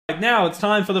Now it's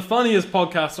time for the funniest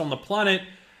podcast on the planet.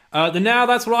 The Now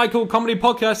That's What I Call Comedy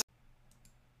Podcast.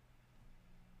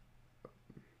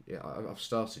 Yeah, I've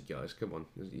started, guys. Come on.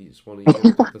 It's one of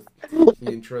you going to do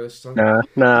the intro this time?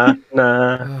 Nah,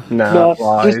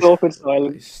 just awkward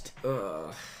silence.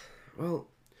 Well,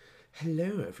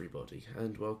 hello everybody,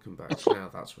 and welcome back to Now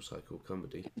That's What I Call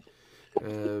Comedy.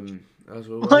 As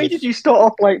always... Why did you start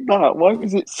off like that? Why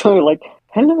was it so like,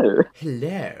 hello?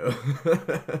 Hello.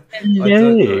 Hello. I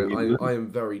don't know. I am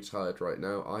very tired right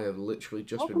now. I have literally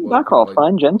just been Welcome back, woken our up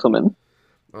fine gentleman.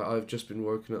 I've just been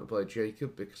woken up by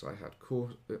Jacob because I had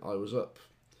course. I was up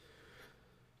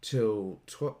till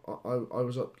I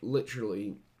was up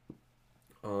literally.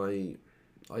 I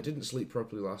didn't sleep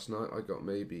properly last night. I got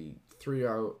maybe 3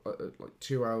 hour, like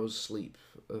 2 hours sleep.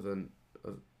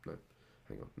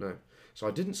 No. So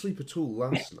I didn't sleep at all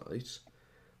last night.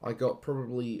 I got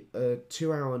probably a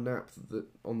 2 hour nap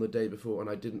on the day before, and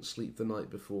I didn't sleep the night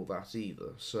before that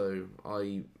either. So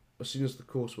as soon as the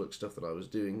coursework stuff that I was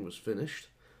doing was finished,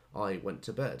 I went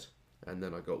to bed, and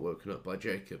then I got woken up by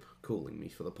Jacob calling me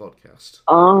for the podcast.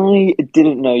 I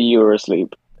didn't know you were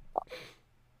asleep.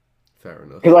 Fair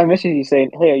enough. Because I messaged you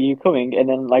saying, hey, are you coming? And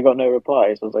then I got no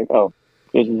reply, so I was like, oh,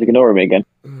 he's ignoring me again.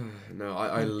 No,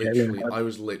 I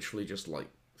was literally just like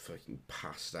fucking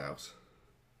passed out.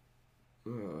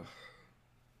 Ugh.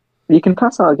 You can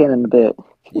pass out again in a bit.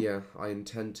 Yeah, I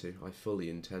intend to. I fully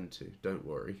intend to. Don't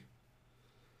worry.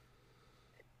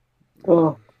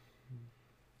 Oh.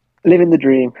 Living the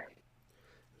dream.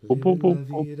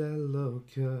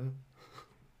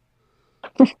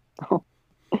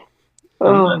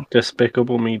 Oh,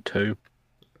 Despicable Me 2.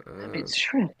 it's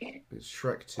Shrek. It's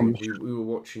Shrek 2. We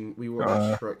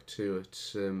watched Shrek 2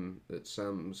 at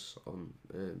Sam's on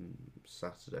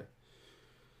Saturday.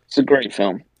 It's a great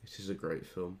film. It is a great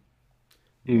film.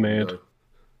 Mad. No.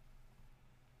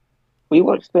 We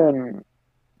watched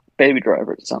Baby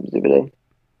Driver at Sam's the other day.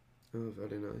 Oh,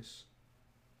 very nice.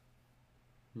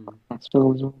 That's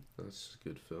film as well. That's a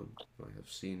good film. I have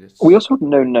seen it. We also have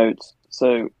no notes,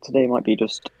 so today might be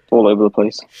just all over the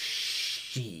place.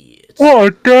 Shit. What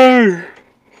a day!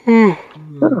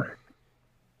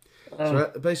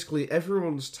 So basically,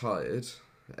 everyone's tired,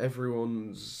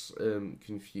 everyone's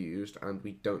confused, and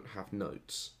we don't have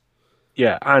notes.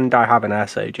 Yeah, and I have an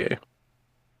essay due.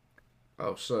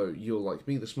 Oh, so you're like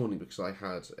me this morning because I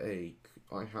had a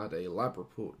lab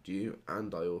report due,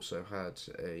 and I also had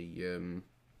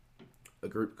a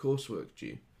group coursework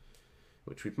due,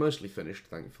 which we've mostly finished,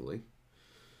 thankfully.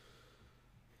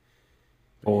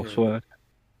 Coursework.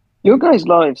 Your guys'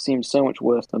 lives seem so much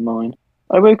worse than mine.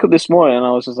 I woke up this morning and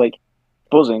I was just like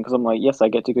buzzing because I'm like, yes, I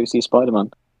get to go see Spider-Man.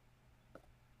 I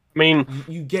mean,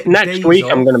 You get next days week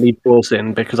off. I'm going to be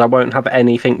buzzing because I won't have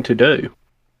anything to do.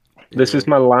 This is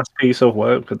my last piece of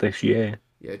work for this year.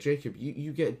 Yeah, Jacob,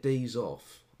 you get days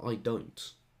off. I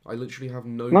don't. I literally have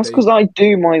no That's days. because I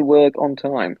do my work on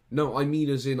time. No, I mean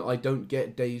as in I don't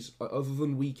get days other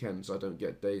than weekends. I don't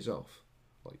get days off.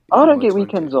 Like I don't my get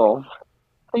weekends timetable. off.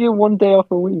 I get 1 day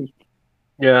off a week.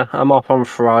 Yeah, I'm off on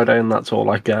Friday and that's all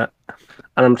I get.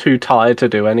 And I'm too tired to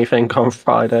do anything on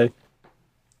Friday.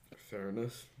 Fair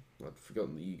enough. I'd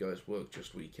forgotten that you guys work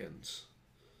just weekends.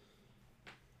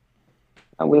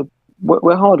 And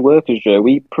we're hard workers, Joe.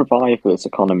 We provide for this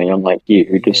economy, unlike you,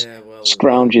 who just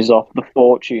scrounges off the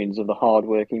fortunes of the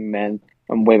hard-working men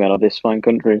and women of this fine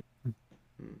country.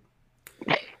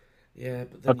 Yeah,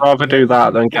 but then I'd rather do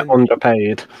that than get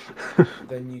underpaid.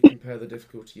 Then you compare the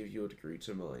difficulty of your degree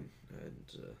to mine,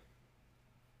 and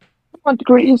My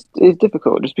degree is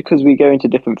difficult just because we go into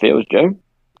different fields, Joe.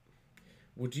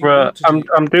 would you want to do...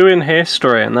 I'm doing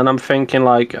history, and then I'm thinking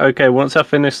like, okay, once I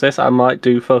finish this, I might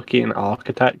do fucking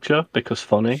architecture because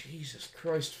funny. Jesus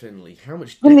Christ, Finley, how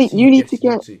much Finley, debt are you need to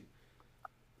getting get- into?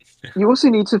 You also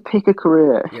need to pick a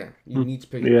career. Yeah, you need to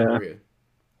pick Yeah. a career.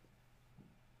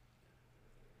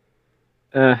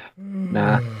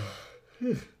 Nah.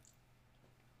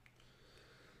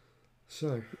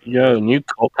 So, Yo, new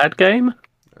Cuphead game?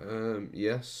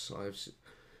 yes,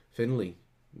 Finley,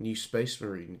 new Space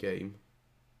Marine game.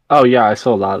 Oh yeah, I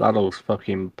saw that. That looks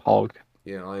fucking pog.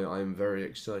 Yeah, I am very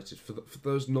excited. For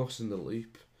those not in the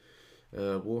loop,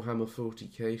 Warhammer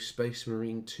 40k Space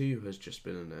Marine 2 has just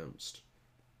been announced.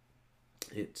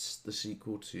 It's the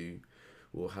sequel to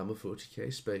Warhammer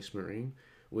 40k Space Marine,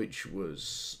 which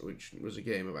was a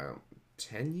game about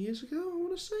 10 years ago, I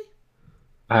want to say.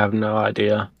 I have no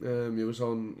idea. It was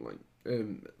on like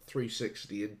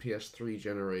 360 and PS3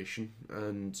 generation,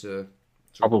 and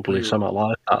Probably something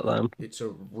like that then. it's a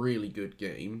really good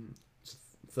game. It's a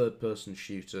third-person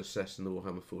shooter set in the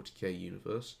Warhammer 40k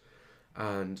universe,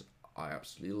 and I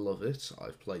absolutely love it.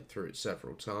 I've played through it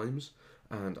several times,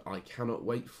 and I cannot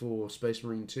wait for Space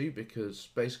Marine 2 because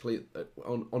basically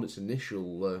on its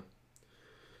initial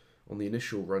on the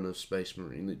initial run of Space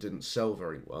Marine, it didn't sell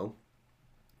very well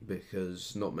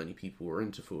because not many people were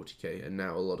into 40k, and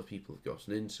now a lot of people have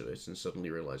gotten into it and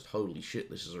suddenly realised, holy shit,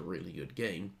 this is a really good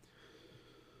game.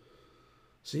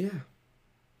 So yeah,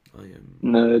 I am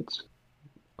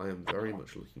very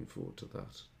much looking forward to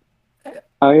that.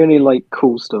 I only like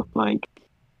cool stuff, like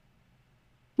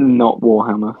not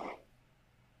Warhammer.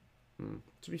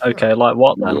 To be fair, Okay, like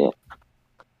what then? Yeah.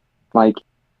 Like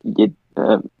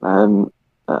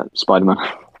Spider-Man.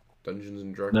 Dungeons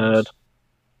and Dragons. Nerd.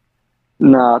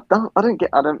 Nah, I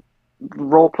don't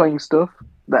role-playing stuff.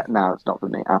 It's not for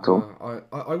me at all. I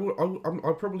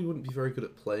probably wouldn't be very good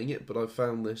at playing it, but I've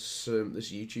found this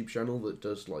this YouTube channel that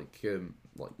does like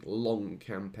long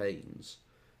campaigns.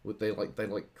 They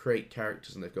create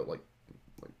characters and they've got like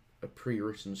a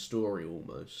pre-written story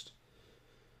almost.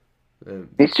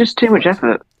 It's just too much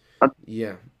effort.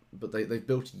 Yeah, but they've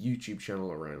built a YouTube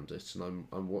channel around it, and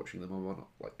I'm watching them. I'm on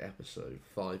like episode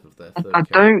 5 of their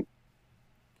third.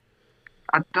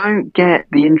 I don't get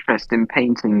the interest in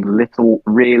painting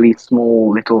really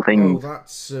small little things. Oh,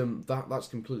 that's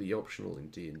completely optional in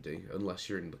D&D, unless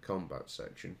you're in the combat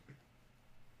section.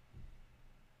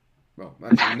 Well,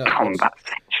 actually, no. Combat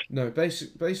section. No,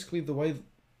 basically the way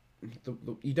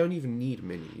you don't even need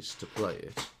minis to play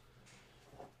it.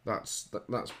 That's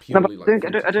purely No, like.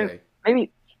 I don't.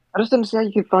 Maybe I just don't see how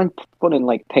you can find fun in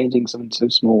like painting something so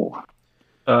small.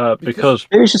 Because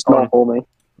Maybe it's just not for me.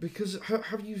 Because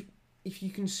if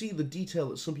you can see the detail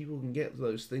that some people can get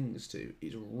those things to,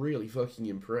 it's really fucking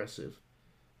impressive.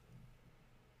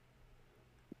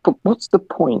 But what's the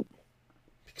point?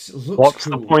 Because it looks what's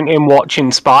cool. the point in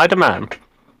watching Spider-Man?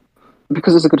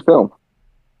 Because it's a good film.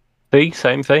 See,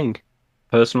 same thing.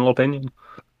 Personal opinion.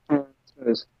 I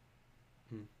suppose.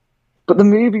 But the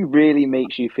movie really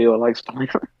makes you feel like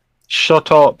Spider-Man.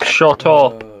 Shut up! Shut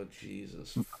up! Oh,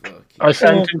 Jesus fucking I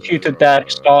sentence you to death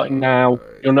starting now.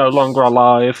 You're no longer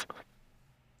alive.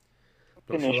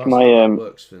 Not Finish sure that's my, how that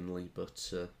works, Finley,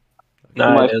 but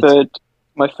No,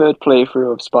 my third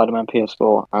playthrough of Spider-Man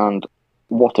PS4, and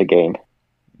what a game!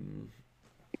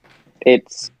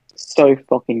 It's so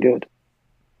fucking good.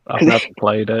 I've never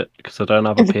played it because I don't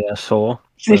have a PS4.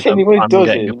 See, what it I'm does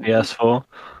getting a is- PS4.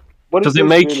 What Does it does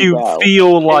make really you well,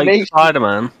 feel like makes you-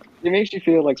 Spider-Man? It makes you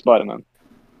feel like Spider-Man.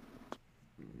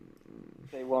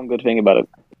 Say one good thing about it.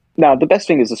 Now, the best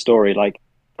thing is the story. Like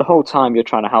the whole time you're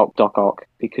trying to help Doc Ock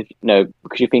because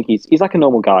you think he's like a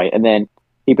normal guy, and then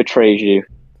he betrays you.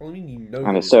 well, I mean, you know And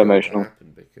that it's so going to emotional.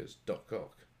 happen because Doc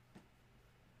Ock.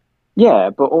 Yeah,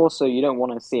 but also you don't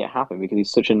want to see it happen because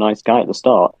he's such a nice guy at the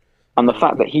start, and the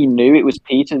fact that he knew it was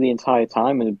Peter the entire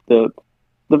time, and the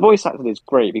voice actor is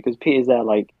great because Peter's there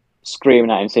like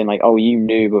screaming at him, saying like, "Oh, you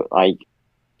knew, but like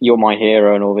you're my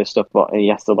hero," and all this stuff. But he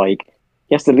has to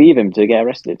leave him to get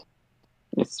arrested.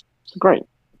 It's great.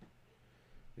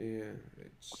 Yeah,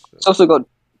 It's also got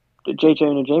J.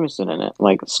 Jonah Jameson in it,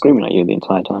 like screaming at you the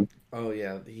entire time. Oh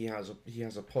yeah, he has a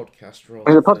podcast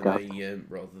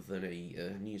rather than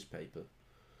a newspaper.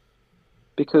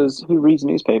 Because who reads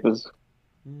newspapers?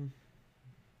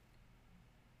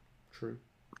 True.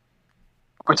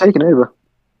 We're taking over.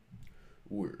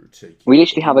 We're taking. We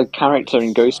literally have a character in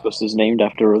over Ghostbusters named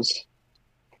after us.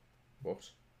 What?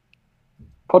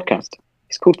 Podcast.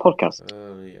 It's called Podcast. Yeah.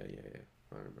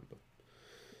 I remember.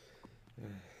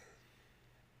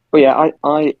 But yeah,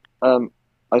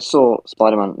 I saw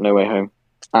Spider-Man No Way Home,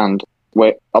 and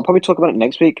I'll probably talk about it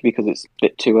next week because it's a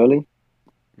bit too early.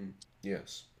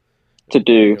 Yes. To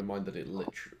do. Bear in mind that it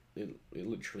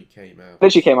literally came out.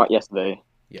 Literally came out yesterday.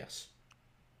 Yes.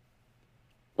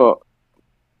 But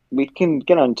we can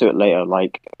get onto it later,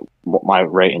 like what my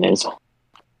rating is.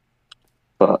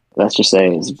 But let's just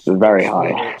say it's very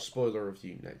high. Spoiler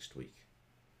review next week.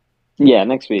 Yeah,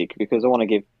 next week, because I want to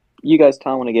give you guys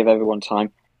time, I want to give everyone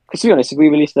time. Because to be honest, if we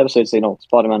released an episode saying,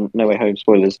 Spider-Man No Way Home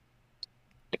spoilers,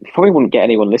 we probably wouldn't get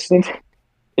anyone listening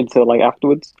until like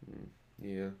afterwards.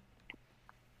 Yeah.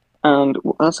 And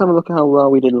let's have a look at how well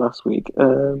we did last week.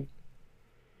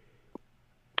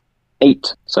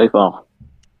 8 so far.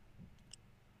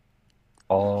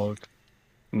 Org.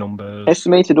 Numbers.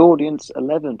 Estimated audience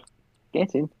 11.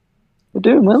 Get in. We're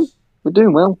doing well. We're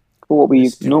doing well for what we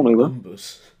normally were.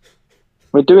 Numbers.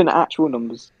 We're doing actual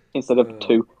numbers instead of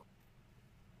 2.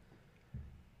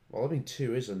 Well, I mean,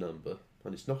 2 is a number,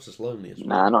 and it's not as lonely as 1.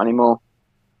 Nah, not anymore.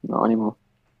 Not anymore.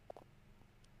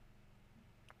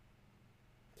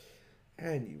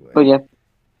 Anyway. But yeah,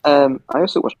 I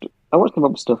also watched some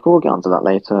other stuff. We'll get onto that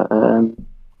later.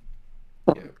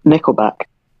 Nickelback.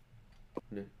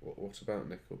 What about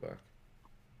Nickelback?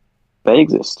 They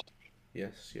exist.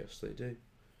 Yes, they do.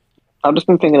 I've just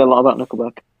been thinking a lot about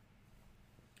Nickelback.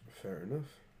 Fair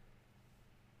enough.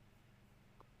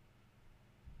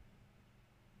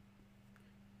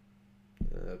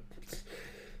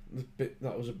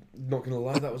 Not gonna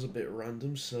lie, that was a bit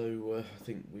random. So I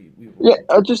think we Yeah,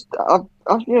 I've just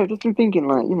been thinking,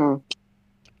 like,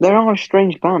 they are a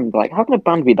strange band. Like, how can a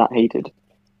band be that hated?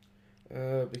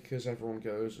 because everyone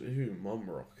goes, "Ooh, mum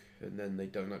rock," and then they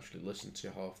don't actually listen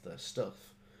to half their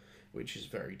stuff, which is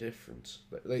very different.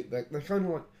 They're kind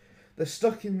of like they're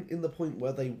stuck in the point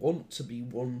where they want to be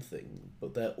one thing,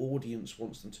 but their audience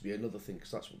wants them to be another thing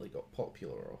because that's what they got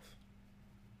popular off.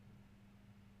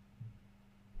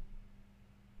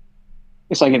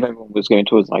 It's like if everyone was going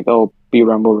towards, like, oh, be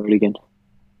Rambo Hooligan.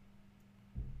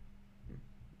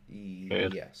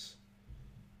 Good. Yes.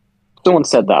 Someone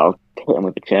said that, I'll hit him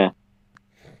with a chair.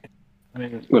 I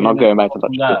mean, We're not going back to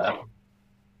that. No.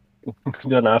 We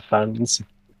don't have fans.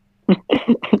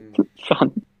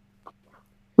 Fan.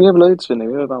 We have loads, Finley.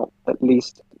 We have about at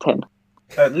least 10.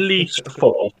 At least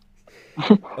 4.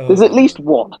 There's at least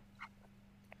one.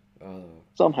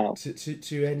 Somehow.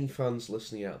 To any fans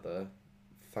listening out there,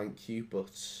 thank you,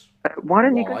 but Why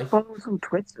don't you why? guys follow us on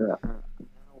Twitter?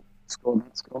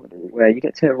 That's Comedy, where you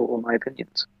get to hear all my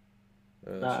opinions.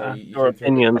 Sorry, you your came through a bit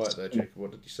opinions. quiet there, Jacob.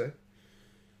 What did you say?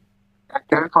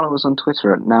 Go follow us on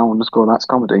Twitter at @now_that's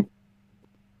comedy,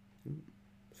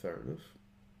 Fair enough.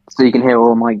 so you can hear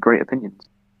all my great opinions.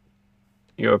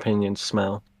 Your opinions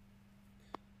smell.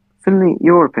 Finley,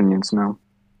 your opinions now.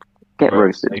 Get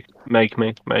roasted. Make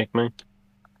me.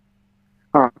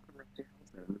 Alright.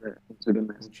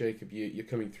 Jacob, you're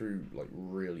coming through like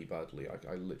really badly.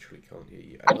 I literally can't hear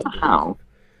you. And How?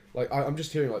 Like I'm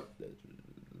just hearing like.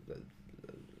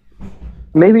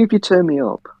 Maybe if you turn me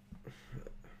up.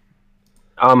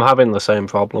 I'm having the same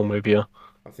problem with you.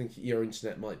 I think your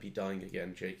internet might be dying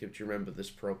again, Jacob. Do you remember this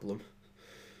problem?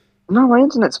 No, my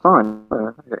internet's fine.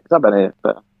 Is that better?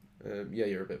 Better. Yeah,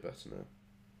 you're a bit better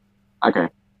now. Okay.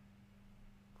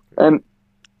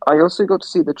 I also got to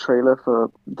see the trailer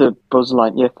for the Buzz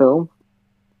Lightyear film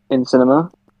in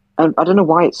cinema, and I don't know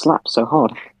why it slaps so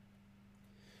hard.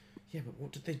 Yeah, but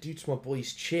what did they do to my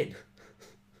boy's chin?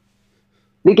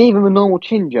 They gave him a normal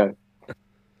chin, Joe.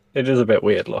 It is a bit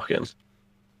weird looking.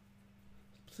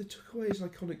 They took away his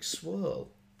iconic swirl.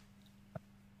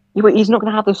 Yeah, but he's not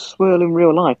going to have the swirl in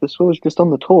real life. The swirl's just on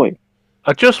the toy.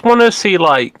 I just want to see,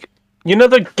 like, you know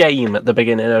the game at the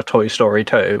beginning of Toy Story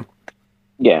 2?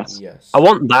 Yes. Yes. I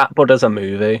want that, but as a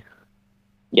movie.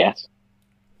 Yes.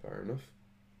 Fair enough.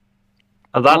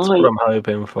 And that's what I'm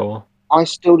hoping for. I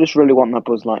still just really want that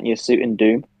Buzz Lightyear suit in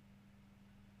Doom.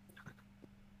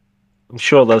 I'm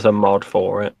sure there's a mod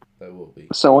for it. There will be.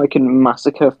 So I can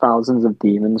massacre thousands of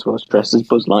demons whilst dressed as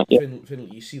Buzz Lightyear. Finley,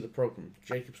 you see the problem.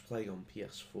 Jacob's playing on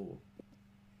PS4.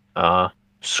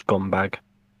 Scumbag.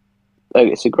 Oh,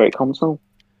 it's a great console.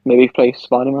 Maybe play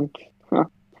Spider-Man. Huh.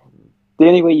 The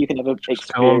only way you can ever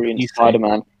experience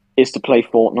Spider-Man is to play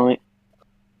Fortnite.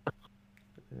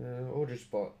 Or just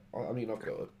buy. I mean, I've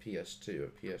got a PS2, a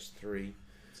PS3.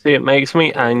 See, it makes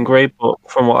me angry, but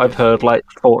from what I've heard, like,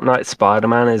 Fortnite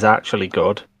Spider-Man is actually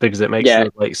good, because it makes the,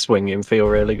 like, swinging feel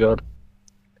really good.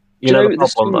 You know the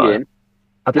problem, though?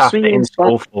 I'd have to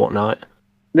install Fortnite.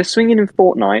 The swinging in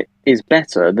Fortnite is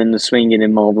better than the swinging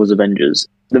in Marvel's Avengers.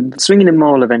 The swinging in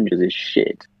Marvel Avengers is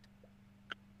shit.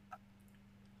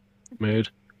 Mood.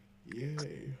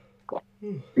 Yay.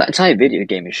 That entire video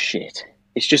game is shit.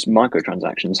 It's just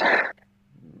microtransactions.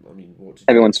 I mean, what did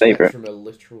everyone's you expect favourite from a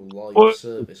literal live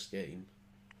service game?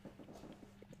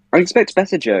 I expect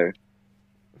better, Joe.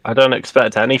 I don't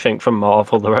expect anything from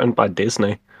Marvel. They're owned by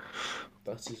Disney.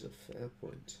 That is a fair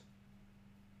point.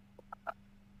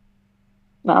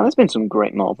 Now, there's been some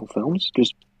great Marvel films,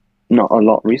 just not a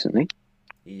lot recently.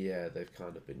 Yeah, they've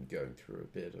kind of been going through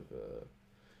a bit of a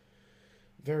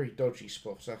very dodgy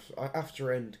spots. After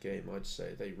Endgame, I'd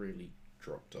say they really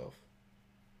dropped off.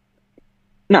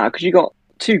 No, because you got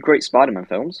 2 great Spider-Man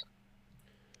films.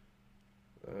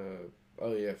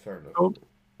 Oh yeah, fair enough. Oh.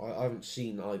 I haven't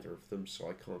seen either of them, so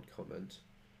I can't comment.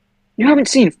 You haven't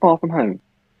seen Far From Home?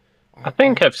 I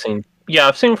think I've seen... Yeah,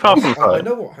 I've seen Far From Home. I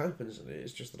know what happens in it,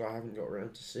 it's just that I haven't got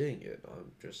around to seeing it.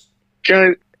 I'm just...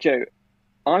 Joe,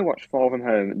 I watched Far From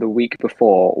Home the week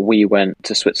before we went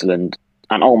to Switzerland,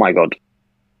 and oh my god.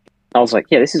 I was like,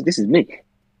 yeah, this is me.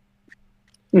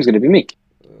 This is going to be me.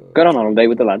 Got on holiday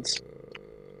with the lads.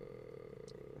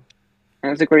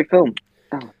 And it's a great film.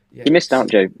 Oh, yeah, you missed out,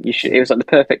 Joe. You should. It was like the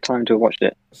perfect time to have watched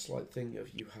it. A slight thing of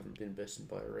you haven't been bitten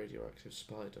by a radioactive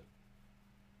spider.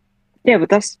 Yeah, but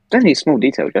that's only a small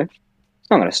detail, Joe. It's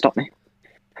not going to stop me.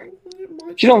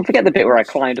 You don't forget the bit where I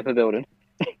climbed up a building.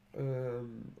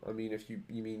 I mean, if you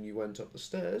mean you went up the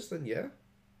stairs, then yeah.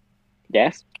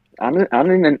 Yes, and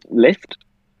in a lift.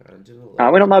 And in a lift. I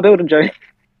went up my building, Joe.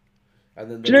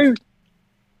 And then Do you know?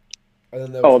 And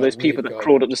then there was those people that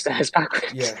crawled up the stairs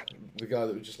backwards. Yeah, the guy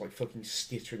that was just like fucking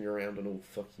skittering around on all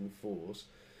fucking fours.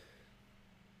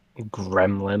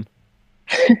 Gremlin.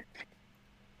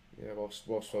 Yeah, whilst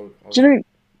I was, Do you know?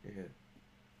 Yeah.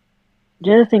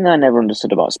 The other thing I never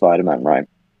understood about Spider-Man, right,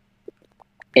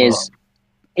 is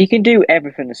he can do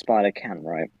everything a spider can,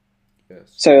 right?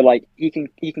 Yes. So like he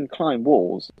can climb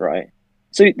walls, right?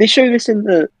 So they show this in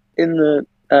the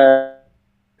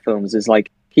films is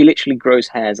like he literally grows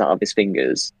hairs out of his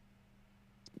fingers,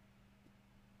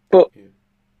 but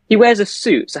he wears a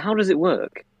suit. So how does it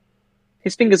work?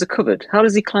 His fingers are covered. How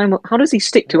does he climb up? How does he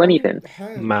stick to anything?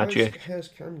 Magic. Hairs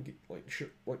can get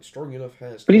like strong enough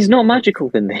hairs. But he's not magical,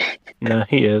 Finley. No,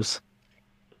 he is.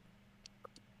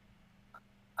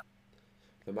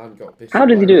 The man got bitten. How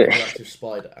did he do it? By a radioactive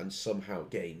spider and somehow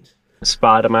gained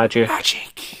Spider magic.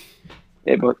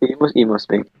 He must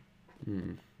be.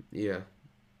 Yeah,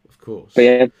 of course. But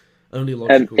yeah, only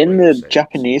logical. In the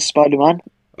Japanese Spider-Man,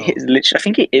 it's literally, I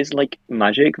think it is like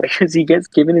magic because he gets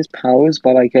given his powers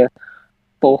by like a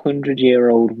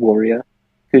 400-year-old warrior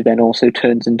who then also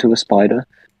turns into a spider.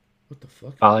 What the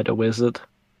fuck? Spider wizard.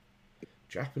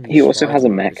 Japanese. He also has a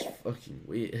mech. Fucking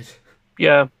weird.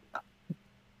 Yeah.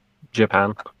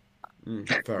 Japan.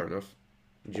 Fair enough.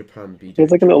 Japan beat.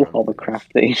 There's like a little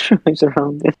hovercraft that he drives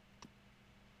around in.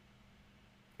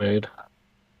 Mood.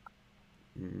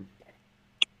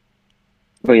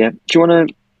 But yeah, do you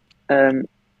want to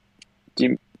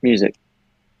do music?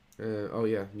 Oh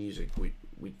yeah, music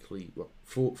weekly. Well,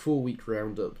 4-week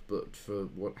roundup, but for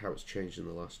how it's changed in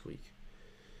the last week.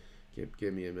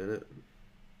 Give me a minute.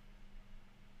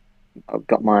 I've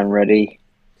got mine ready.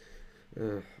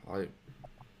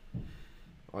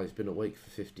 I've been awake for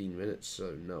 15 minutes,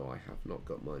 so no, I have not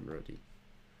got mine ready.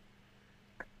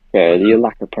 Yeah, your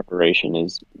lack of preparation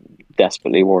is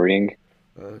desperately worrying.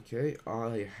 Okay,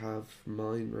 I have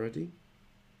mine ready.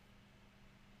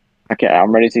 Okay,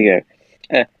 I'm ready to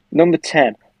go. Number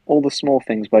 10, All the Small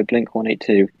Things by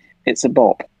Blink-182. It's a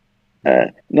bop.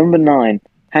 Number 9,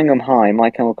 Hang 'em High, My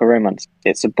Chemical Romance.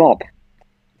 It's a bop.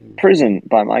 Prison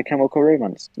by My Chemical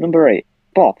Romance. Number 8,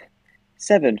 bop.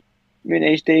 7, Moon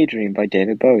Age Daydream by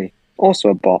David Bowie. Also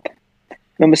a bop.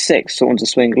 Number 6, Sultans of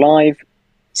Swing Live.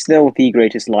 Still the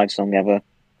greatest live song ever.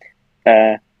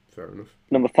 Fair enough.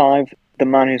 Number 5, The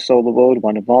Man Who Sold the World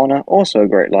by Nirvana. Also a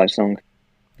great live song.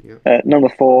 Yeah. Number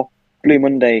 4, Blue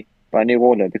Monday by New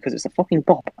Order, because it's a fucking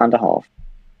bop and a half.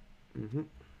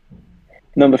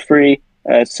 Number 3,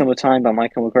 Summertime by My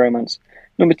Chemical Romance.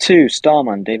 Number 2,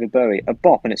 Starman, David Bowie. A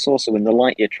bop, and it's also in the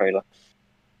Lightyear trailer.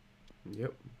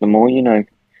 Yep. The more you know.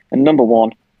 And number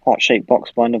 1, Heart Shaped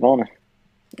Box by Nirvana.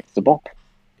 It's a bop.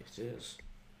 It is.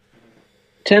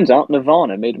 Turns out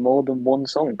Nirvana made more than one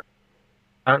song.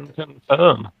 And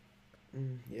confirm.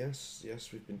 Yes,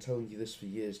 we've been telling you this for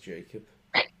years, Jacob.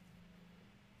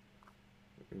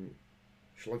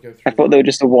 Shall I go through? I thought they were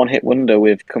just a one-hit wonder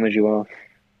with "Come As You Are."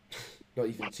 Not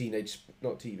even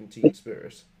Teen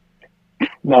Spirit.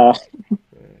 Nah, you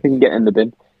can get in the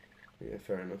bin. Yeah,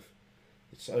 fair enough.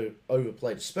 It's so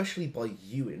overplayed, especially by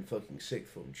you in fucking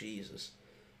sixth form. Jesus.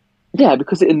 Yeah,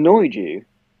 because it annoyed you.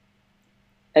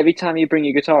 Every time you bring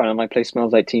your guitar in, I might play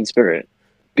 "Smells Like Teen Spirit"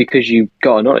 because you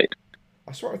got annoyed.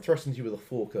 I swear I threatened you with a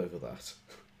fork over that.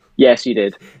 Yes, you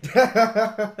did.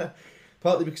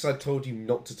 Partly because I told you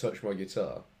not to touch my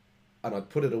guitar, and I'd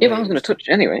put it away. Yeah, but I was going to touch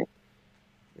it anyway.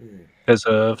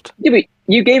 Deserved. Yeah, but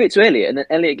you gave it to Elliot, and then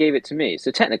Elliot gave it to me.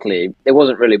 So technically, it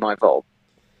wasn't really my fault.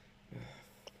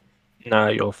 No,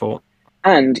 your fault.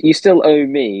 And you still owe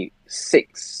me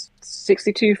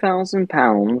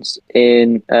 £62,000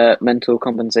 in mental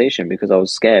compensation because I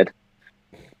was scared.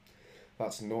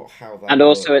 That's not how that. And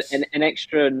also works. an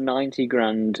extra 90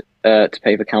 grand to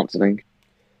pay for counselling.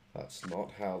 That's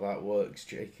not how that works,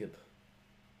 Jacob.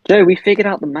 Joe, we figured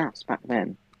out the maths back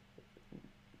then.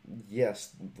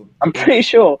 Yes. I'm pretty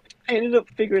sure I ended up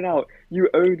figuring out you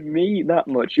owed me that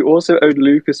much. You also owed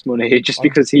Lucas money just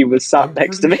because he was sat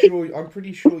next to me. I'm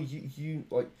pretty sure you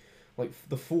like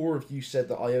the four of you said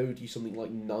that I owed you something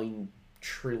like £9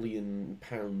 trillion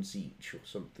each or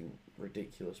something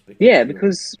ridiculous.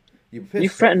 Because you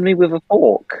threatened me with a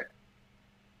fork.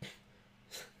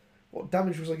 What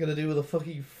damage was I going to do with a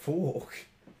fucking fork?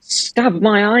 Stab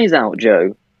my eyes out,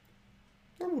 Joe.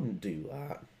 I wouldn't do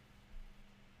that.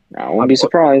 No, I wouldn't be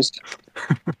surprised.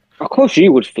 Of course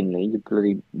you would, Finley, you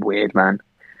bloody weird man.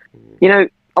 You know,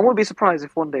 I wouldn't be surprised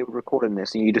if one day we're recording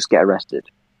this and you just get arrested.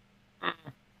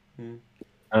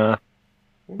 Not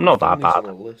that bad. On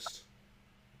a list.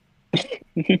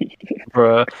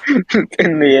 Bruh.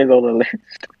 In the end on the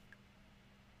list.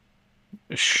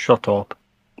 Shut up.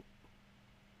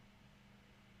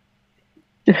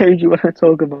 Do you want to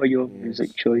talk about your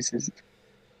music choices?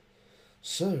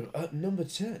 So, at number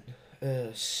 10,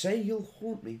 Say You'll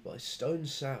Haunt Me by Stone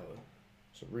Sour.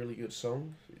 It's a really good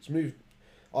song. It's moved...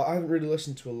 I haven't really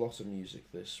listened to a lot of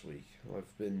music this week.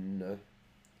 I've been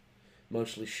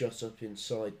mostly shut up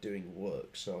inside doing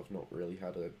work, so I've not really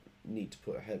had a need to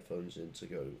put headphones in to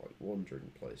go like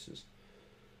wandering places.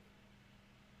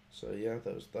 So yeah,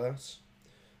 that was that.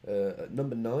 At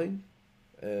number 9,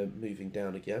 moving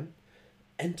down again,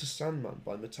 Enter Sandman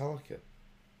by Metallica.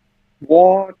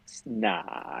 What?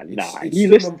 Nah. You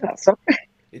listen to that song?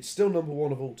 It's still number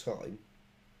 1 of all time,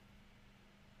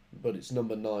 but it's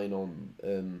number 9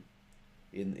 on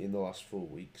in the last 4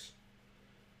 weeks.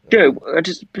 Joe,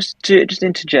 just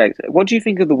interject. What do you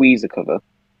think of the Weezer cover?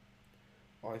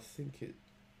 I think it.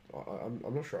 I'm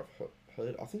not sure I've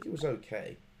heard. I think it was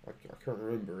okay. I can't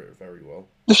remember it very well.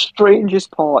 The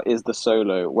strangest part is the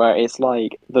solo, where it's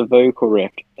like the vocal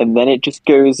riff, and then it just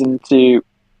goes into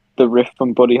the riff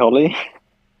from Buddy Holly.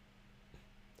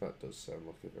 That does sound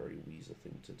like a very Weezer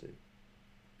thing to do.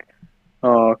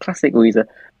 Oh, classic Weezer.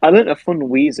 I learned a fun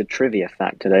Weezer trivia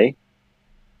fact today.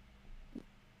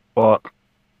 What?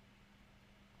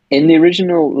 In the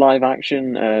original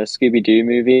live-action Scooby-Doo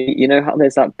movie, you know how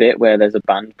there's that bit where there's a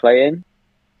band playing?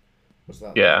 Was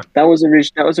that? Yeah. That was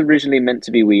originally meant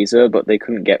to be Weezer, but they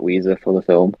couldn't get Weezer for the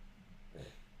film.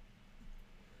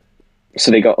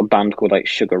 So they got a band called like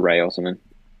Sugar Ray or something.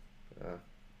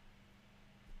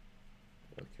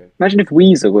 Okay. Imagine if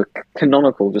Weezer were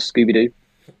canonical to Scooby-Doo.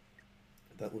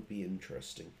 That would be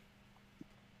interesting.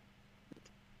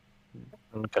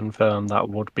 I'll confirm that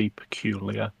would be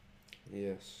peculiar.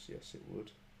 Yes, it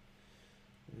would.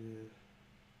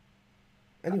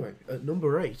 Anyway, at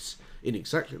number 8, in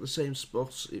exactly the same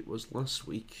spot it was last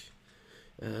week,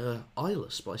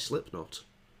 Eyeless by Slipknot.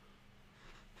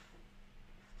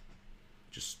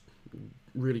 Just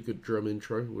really good drum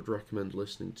intro. Would recommend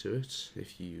listening to it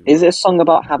if you. Is it a song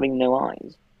about having no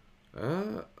eyes?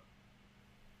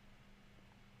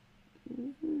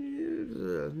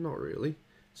 Not really.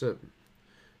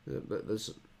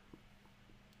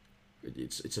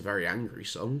 It's a very angry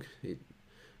song.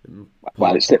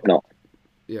 Well, it's Slipknot.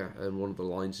 Yeah, and one of the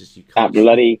lines is you That can't.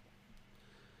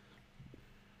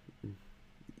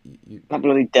 That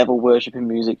bloody devil worshipping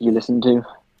music you listen to.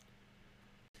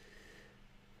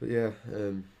 But yeah,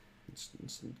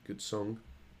 it's a good song.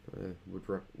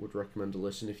 Would recommend a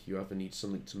listen if you ever need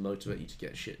something to motivate you to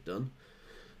get shit done.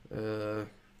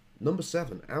 Number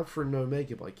 7, Alpha and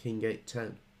Omega by King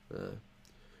 810.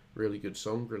 Really good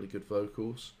song, really good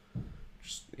vocals.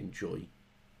 Just enjoy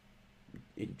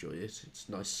it. It's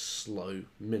nice, slow,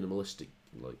 minimalistic,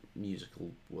 like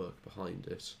musical work behind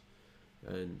it,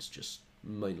 and just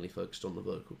mainly focused on the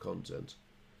vocal content.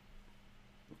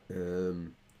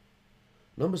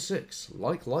 Number 6,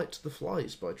 Like Light to the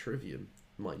Flies by Trivium.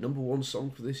 My number 1 song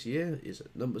for this year is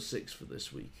at number 6 for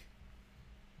this week.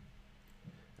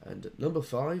 And at number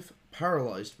 5,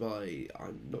 Paralysed by,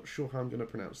 I'm not sure how I'm going to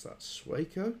pronounce that,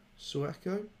 Sueco?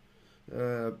 Sueco?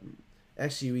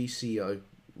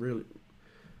 Really,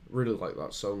 really like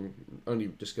that song. Only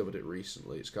discovered it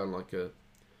recently. It's kind of like a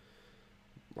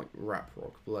rap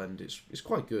rock blend. It's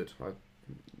quite good.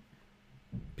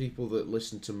 People that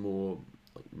listen to more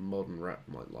like modern rap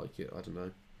might like it. I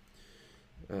don't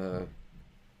know.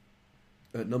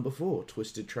 At number 4,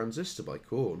 Twisted Transistor by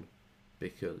Korn,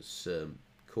 because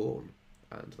Korn,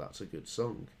 and that's a good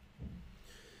song.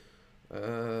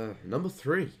 Number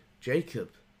 3, Jacob,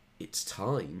 It's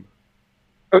Time.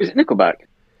 Oh, is it Nickelback?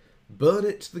 Burn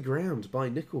It to the Ground by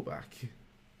Nickelback.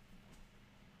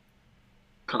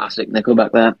 Classic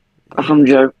Nickelback there. From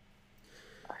Joe.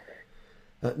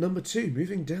 At number 2,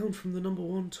 moving down from the number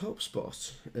 1 top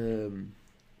spot,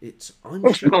 it's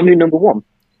What's got a new number 1?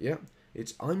 Yeah,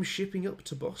 it's I'm Shipping Up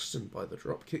to Boston by the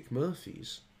Dropkick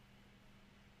Murphys.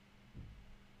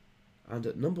 And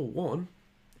at number 1,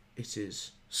 it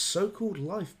is So-Called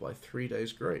Life by 3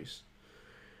 Days Grace,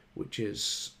 which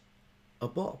is a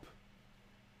bop.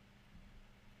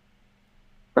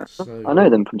 So, I know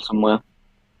them from somewhere.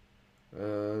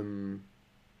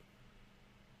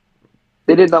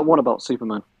 They did that one about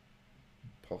Superman.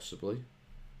 Possibly.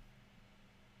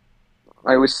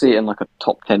 I always see it in like a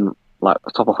top 10, like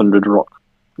a top 100 rock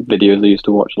videos I used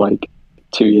to watch like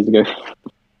 2 years ago.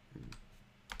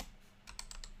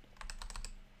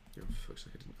 Oh, fuck's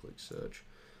sake, I didn't click search.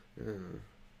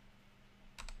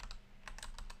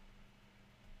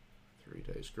 3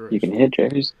 days, great. You can hear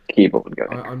Joe's keyboard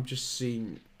going. I'm just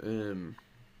seeing.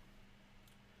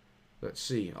 Let's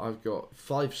see. I've got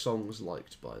 5 songs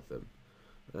liked by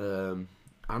them.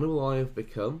 Animal I Have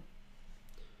Become.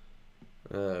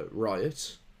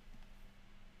 Riot.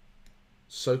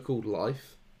 So-Called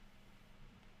Life.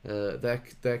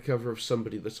 Their cover of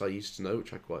Somebody That I Used to Know,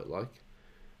 which I quite like.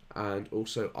 And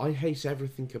also, I Hate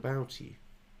Everything About You.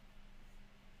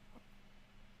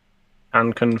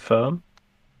 And confirm.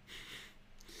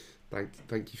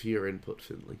 Thank you for your input,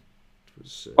 Finley. It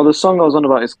was, the song I was on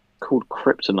about is called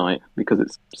Kryptonite because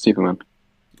it's Superman.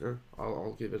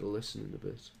 I'll give it a listen in a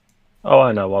bit. Oh,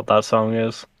 I know what that song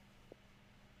is.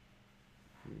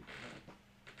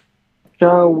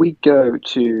 Shall we go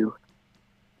to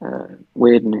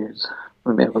weird news?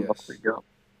 Let me have a look what we got.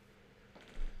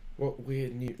 What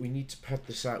weird news? We need to pad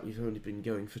this out. We've only been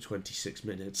going for 26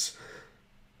 minutes.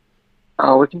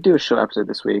 Oh, we can do a short episode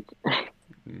this week.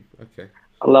 Okay.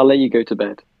 I'll let you go to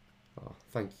bed. Oh,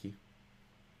 thank you.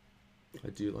 I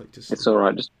do like to see. It's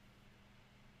alright, just...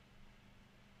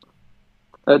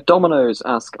 Domino's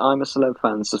ask I'm a Celeb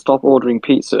fans to stop ordering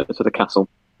pizza to the castle.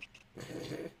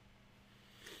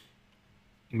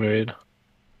 Weird.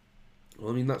 Well,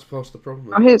 I mean, that's part of the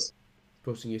problem. Oh, here's...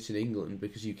 Putting it in England,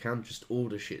 because you can just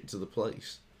order shit to the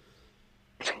place.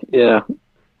 Yeah. I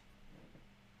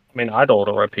mean, I'd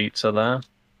order a pizza there.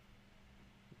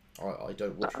 I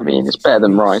don't watch. I mean, it's better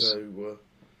than rice. So,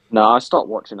 no, I stopped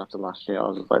watching after last year. I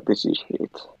was like, this is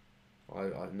shit.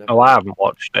 I've never. Oh, I haven't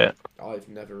watched it. I've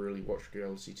never really watched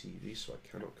reality TV, so I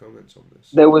cannot comment on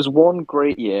this. There was one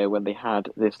great year when they had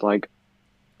this like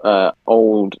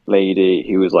old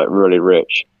lady who was like really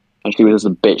rich, and she was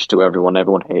just a bitch to everyone.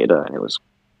 Everyone hated her, and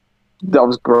that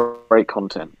was great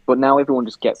content. But now everyone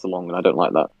just gets along, and I don't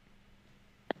like that.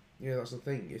 Yeah, that's the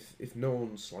thing. If no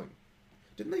one's like,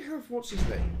 didn't they have what's his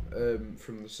name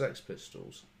from the Sex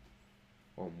Pistols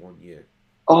on one year?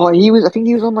 Oh, I think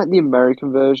he was on like the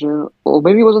American version, or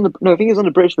maybe he was on the. No, I think he was on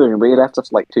the British version, but he left after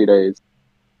like 2 days.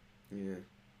 Yeah.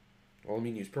 Well, I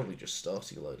mean, he was probably just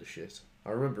starting a load of shit.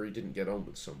 I remember he didn't get on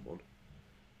with someone.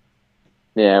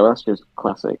 Yeah, well, that's just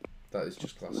classic. That is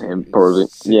just classic. Him, probably.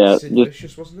 Yeah. Sid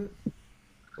Vicious, wasn't it?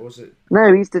 Or was it?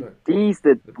 No, he's the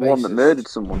one that bassist. murdered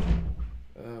someone.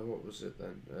 What was it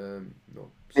then?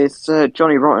 No. It's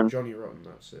Johnny Rotten. Johnny Rotten,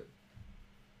 that's it.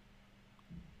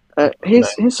 Here's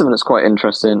something that's quite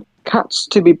interesting. Cats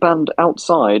to be banned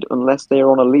outside unless they are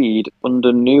on a lead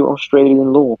under new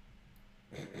Australian law.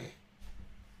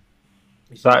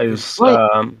 That is...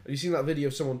 Have you seen that video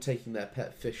of someone taking their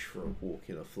pet fish for a walk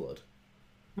in a flood?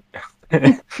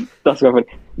 That's funny.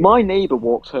 My neighbour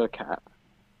walks her cat.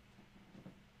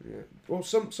 Yeah. Well,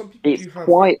 some people It's do have...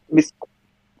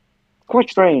 quite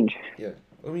strange. Yeah.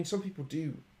 I mean, some people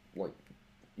do, like...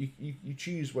 You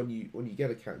choose when you get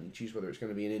a cat, and you choose whether it's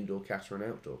going to be an indoor cat or an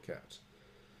outdoor cat.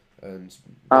 And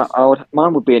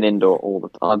mine would be an indoor all the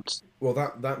time. Well,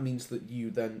 that means that you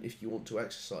then, if you want to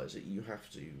exercise it, you have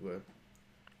to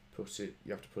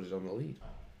put it on the lead,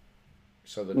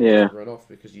 so that it doesn't run off,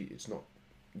 because it's not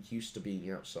used to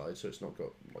being outside, so it's not got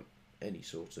like any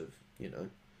sort of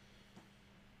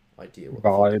idea what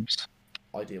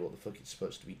the fuck it's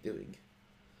supposed to be doing.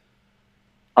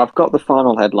 I've got the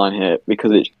final headline here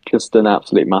because it's just an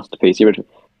absolute masterpiece.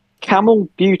 Camel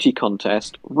beauty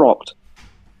contest rocked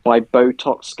by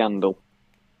Botox scandal.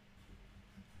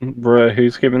 Bro,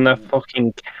 who's giving their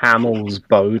fucking camels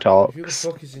Botox? Who the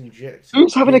fuck is injecting?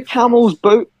 Who's having a camel's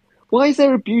boat? Why is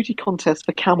there a beauty contest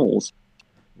for camels?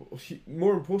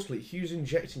 More importantly, who's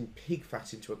injecting pig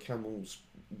fat into a camel's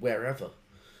wherever?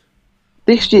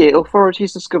 This year,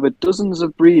 authorities discovered dozens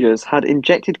of breeders had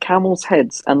injected camels'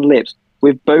 heads and lips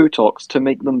with Botox to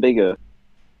make them bigger. I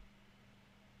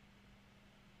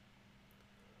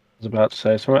was about to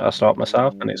say something. I stopped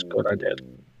myself, and it's good I did.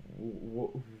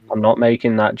 I'm not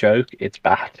making that joke. It's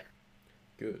bad.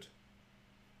 Good.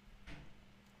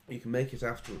 You can make it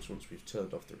afterwards once we've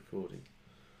turned off the recording.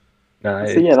 No,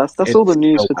 so yeah, that's all the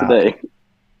news for today.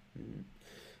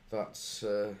 That's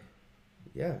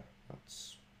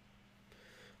that's.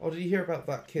 Oh, did you hear about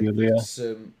that kid? Yeah. That's,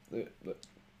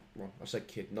 well, I said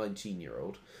kid,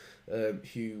 19-year-old,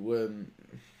 who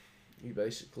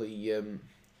basically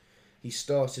he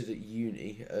started at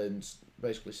uni and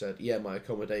basically said, yeah, my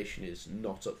accommodation is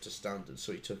not up to standard,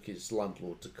 so he took his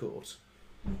landlord to court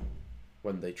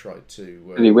when they tried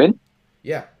to... Did he win?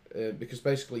 Yeah, because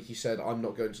basically he said, I'm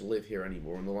not going to live here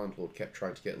anymore, and the landlord kept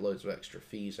trying to get loads of extra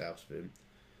fees out of him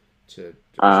to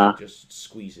just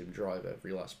squeeze him dry of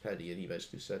every last penny, and he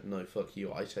basically said, no, fuck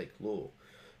you, I take law.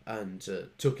 And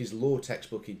took his law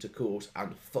textbook into court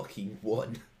and fucking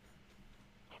won.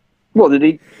 What did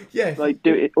he? Yeah, Like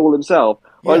do it all himself?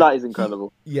 Well, yeah, that is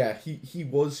incredible. he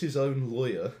was his own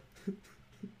lawyer.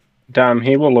 Damn,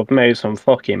 he will have made some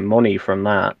fucking money from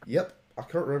that. Yep, I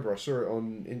can't remember. I saw it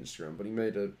on Instagram, but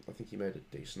I think he made a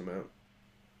decent amount.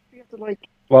 You have to, like,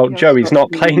 Well, you have Joe, to he's not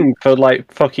actually- paying for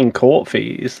like fucking court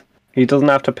fees. He doesn't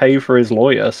have to pay for his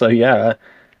lawyer, so yeah.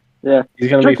 Yeah. He's Do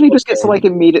gonna you be reckon he just gets to fucking- like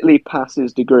immediately pass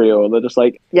his degree, or they're just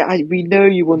like, yeah, we know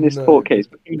you won this No, court case,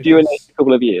 but you do in because- a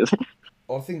couple of years.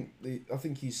 I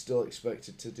think he's still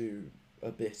expected to do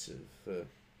a bit of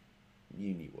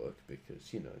uni work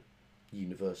because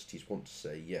universities want to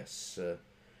say yes.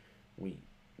 You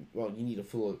need a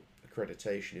full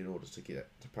accreditation in order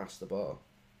to pass the bar,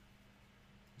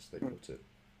 as they put it.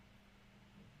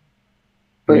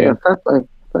 But Yeah. yeah,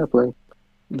 fair play.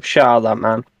 Shout out that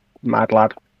man, mad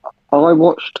lad. I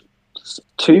watched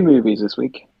 2 movies this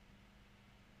week.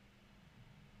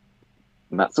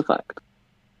 And that's a fact.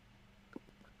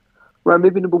 Right,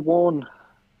 movie number 1.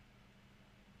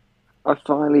 I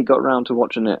finally got around to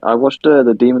watching it. I watched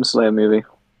the Demon Slayer movie.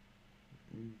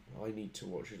 I need to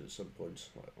watch it at some point.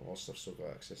 Whilst I've still got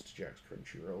access to Jack's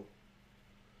Crunchyroll.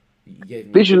 He gave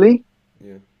me Visually,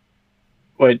 Yeah.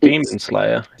 Wait, It's- Demon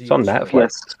Slayer. It's on Demon Netflix. Slayer.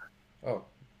 yes. Oh.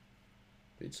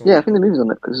 It's on. Yeah, I think the movie's on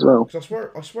Netflix as well. 'Cause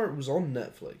I swear it was on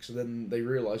Netflix, and then they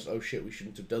realised, oh shit, we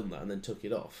shouldn't have done that, and then took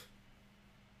it off.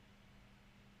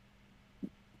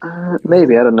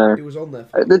 Maybe, I don't know. It was on there.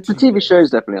 For The like 2 TV days.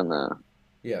 show's definitely on there.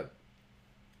 Yeah,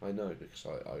 I know because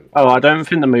I Oh, I don't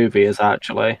think the movie is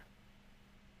actually.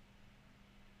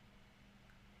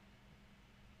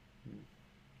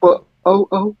 But I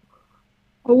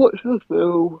watched the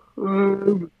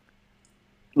film.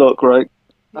 Look, right.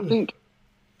 I think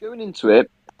going into it,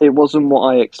 it wasn't what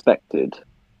I expected.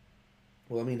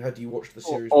 Well, I mean, had you watched the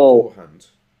series Oh. beforehand?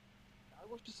 I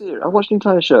watched the series. I watched the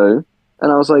entire show,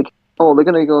 and I was like, "Oh, they're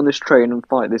gonna go on this train and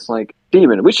fight this like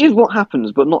demon," which is what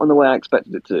happens, but not in the way I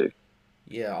expected it to.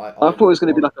 Yeah, I thought it was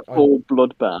going to be like a full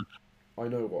bloodbath. I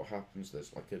know what happens.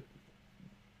 There's like the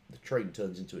train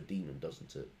turns into a demon,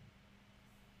 doesn't it?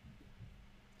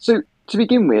 So to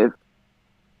begin with,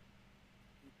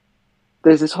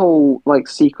 there's this whole like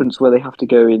sequence where they have to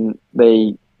go in.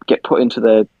 They get put into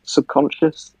their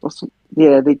subconscious.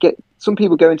 Yeah, some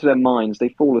people go into their minds. They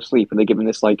fall asleep and they're given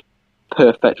this like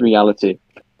perfect reality.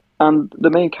 And the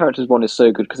main character's one is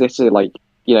so good because they say like,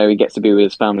 he gets to be with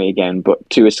his family again, but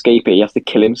to escape it, he has to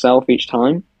kill himself each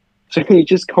time. So he's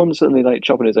just constantly like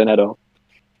chopping his own head off.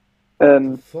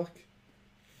 Fuck.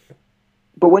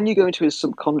 But when you go into his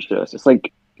subconscious, it's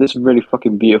like this really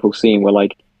fucking beautiful scene where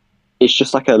like it's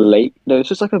just like a lake. No, it's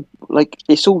just like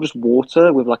it's all just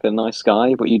water with like a nice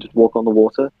sky, but you just walk on the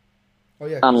water. Oh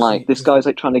yeah. And like this guy's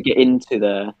like trying to get into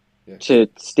there Yeah. to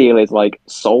steal his like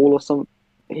soul or something,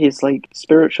 his like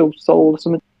spiritual soul or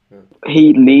something. Yeah.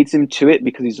 He leads him to it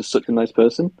because he's just such a nice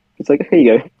person. It's like, here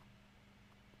you go.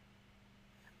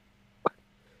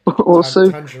 Also,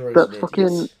 Tanjiro's that an fucking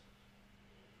idiot.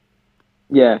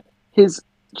 yeah, do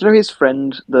you know his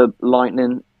friend, the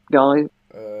lightning guy?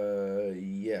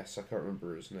 Yes, I can't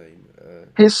remember his name.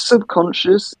 His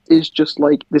subconscious is just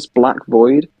like this black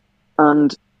void,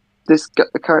 and the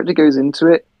character goes into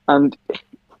it, and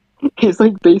it's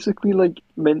like basically like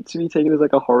meant to be taken as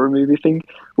like a horror movie thing,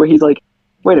 where he's like,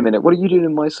 "Wait a minute, what are you doing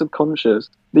in my subconscious?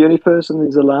 The only person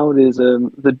who's allowed is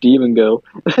the demon girl."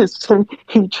 So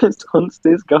he just hunts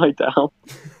this guy down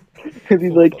because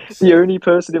he's like, the only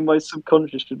person in my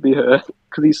subconscious should be her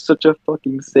because he's such a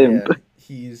fucking simp. Yeah,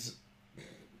 he's.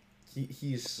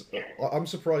 I'm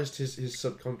surprised his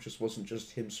subconscious wasn't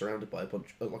just him surrounded by a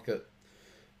bunch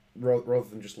rather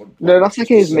than just like. No, that's like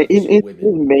just his a circus of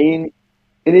women.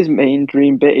 in his main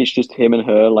dream bit. It's just him and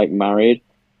her like married,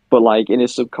 but like in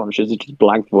his subconscious, it's just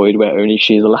black void where only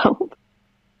she's allowed.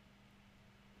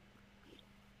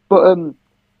 But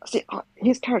see,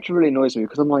 his character really annoys me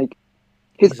because I'm like,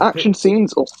 his He's a action bit-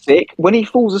 scenes are sick. When he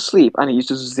falls asleep and he's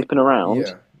just zipping around,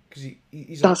 Yeah, because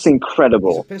he's that's He's a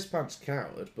incredible. piss pants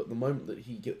coward, but the moment that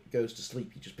he goes to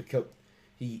sleep, he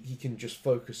can just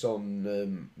focus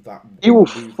on that. He will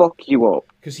fuck you up.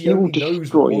 because he he will only knows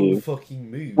destroy one you.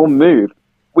 fucking move. One move,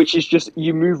 which is just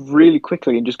you move really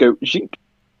quickly and just go zhink,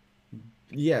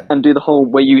 Yeah, and do the whole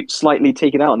where you slightly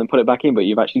take it out and then put it back in, but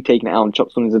you've actually taken it out and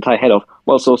chopped someone's entire head off,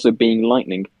 whilst also being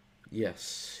lightning.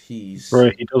 yes, he's.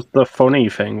 Where he does the funny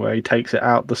thing where he takes it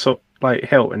out the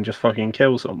hilt and just fucking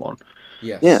kills someone.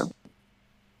 Yes. Yeah.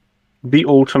 The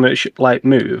ultimate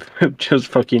move, just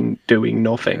fucking doing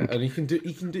nothing. And he can do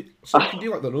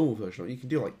like the normal version. You can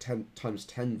do like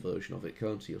 10x10 version of it,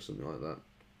 can't he, or something like that?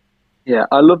 Yeah,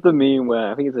 I love the meme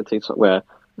where I think it's a TikTok where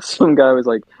some guy was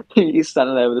like, he's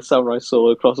standing there with a samurai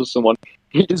sword across with someone.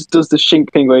 he just does the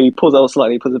shink thing where he pulls out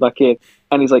slightly, puts it back in,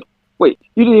 and he's like, "Wait,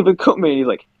 you didn't even cut me." And he's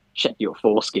like, "Check your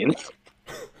foreskin."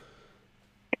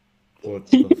 What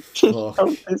He the just fuck?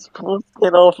 cuts his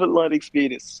foreskin off at lightning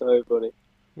speed. It's so funny.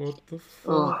 What the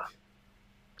Oh. fuck?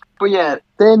 But yeah,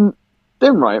 then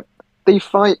right, they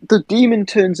fight. The demon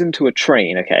turns into a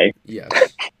train. Okay, Yes.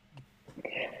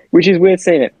 which is weird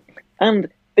saying it, and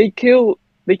they kill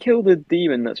the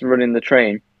demon that's running the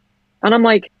train, and I'm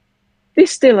like,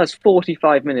 this still has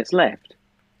 45 minutes left.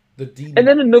 The demon. And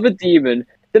then another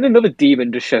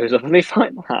demon just shows up and they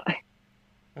fight that.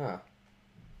 Ah.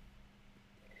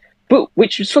 But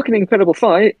which was fucking incredible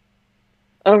fight.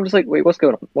 And I'm just like, wait, what's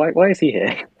going on? Why is he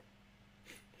here?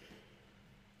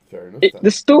 Fair enough.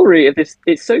 The story of this,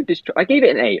 it's so I gave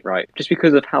it an 8, right? Just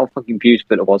because of how fucking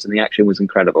beautiful it was and the action was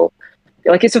incredible.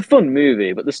 Like, it's a fun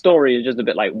movie, but the story is just a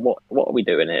bit like, what are we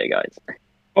doing here, guys?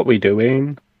 What we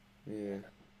doing? Yeah.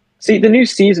 See, the new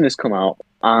season has come out,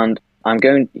 and I'm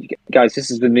going, guys. This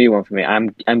is the new one for me.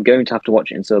 I'm going to have to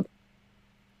watch it in sub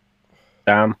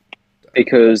Damn.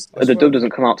 because I the swear- dub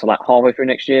doesn't come out till like halfway through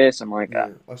next year. So I'm like, Yeah.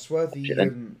 I swear the shit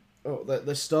then.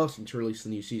 they're starting to release the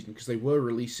new season because they were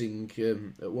releasing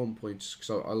at one point.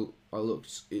 Because I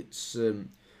looked, it's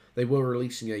they were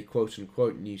releasing a quote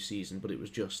unquote new season, but it was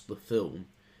just the film,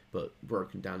 but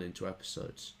broken down into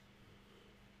episodes.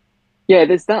 yeah,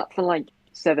 there's that for like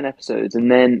 7 episodes, and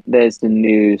then there's the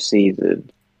new season,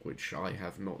 Which I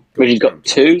have not. which has got round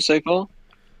to 2 so far.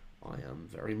 I am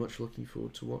very much looking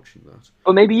forward to watching that.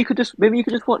 Or maybe you could just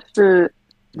watch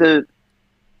the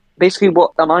basically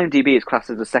what on IMDb is classed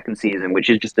as the second season, which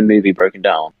is just the movie broken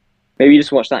down. Maybe you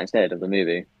just watch that instead of the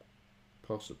movie,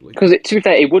 Possibly. because to be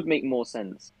fair, it would make more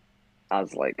sense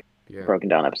as like Yeah. broken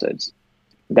down episodes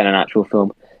than an actual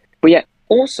film. But yeah,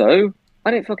 also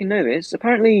I don't fucking know this.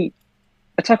 Apparently,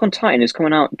 Attack on Titan is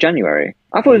coming out January.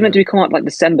 I thought it was meant to be coming out like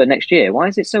December next year. Why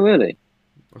is it so early?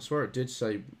 I swear it did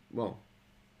say. Well,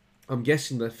 I'm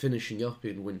guessing they're finishing up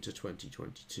in winter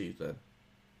 2022 then.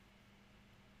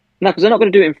 No, because they're not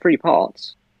going to do it in 3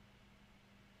 parts.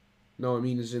 No, I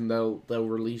mean as in they'll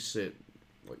release it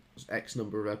like X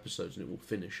number of episodes and it will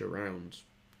finish around.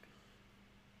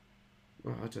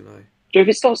 Oh, I don't know. So if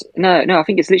it starts, no, I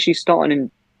think it's literally starting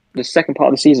in the second part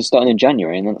of the season, starting in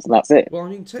January, and that's it. Well, I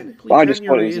mean technically But I just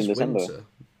thought it January was in is December. winter.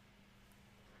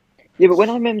 Yeah, but when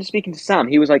I remember speaking to Sam,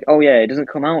 he was like, "Oh yeah, it doesn't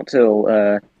come out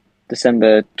till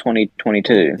December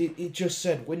 2022." It just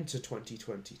said winter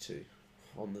 2022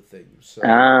 on the thing. So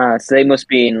So they must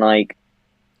be in like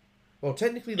well,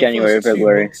 technically the January, first 2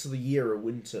 February. months of the year are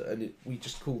winter, and we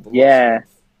just call the last Yeah.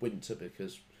 month winter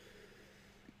because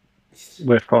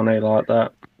We're funny like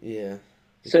that. yeah.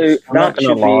 so Because- I'm not that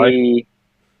gonna should be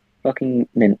fucking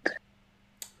mint.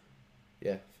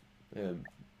 yeah.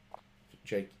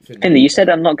 Jake. Finley, you said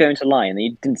I'm not going to lie, and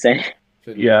you didn't say.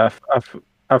 Finley, Yeah,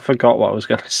 I forgot what I was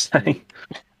going to say.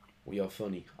 We are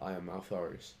funny. I am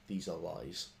Maltharius. These are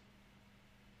lies.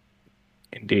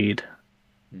 Indeed.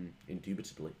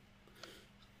 Indubitably.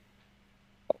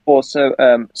 Also,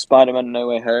 Spider-Man: No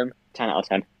Way Home, 10 out of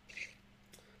 10.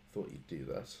 Thought you'd do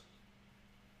that.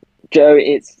 Joe,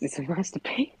 it's a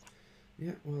masterpiece.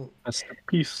 Yeah, well, That's the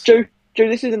piece. Joe,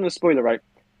 this isn't a spoiler, right?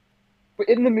 But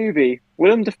in the movie,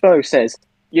 Willem Dafoe says,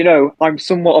 "You know, I'm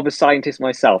somewhat of a scientist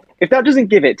myself." If that doesn't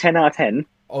give it 10 out of 10,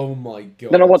 oh my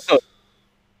god. then I what's up?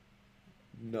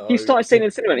 No. He started saying in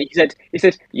the cinema, and he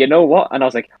said, "You know what?" And I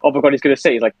was like, "Oh my god, he's going to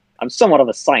say." He's like, "I'm somewhat of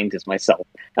a scientist myself,"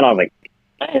 and I was like,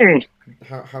 "Mm."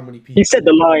 How many people? He said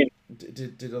the line.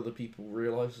 Did other people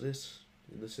realise this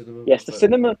in the cinema? Yes, the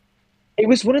cinema. It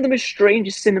was one of the most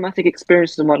strangest cinematic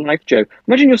experiences of my life, Joe.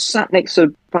 Imagine you're sat next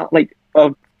to like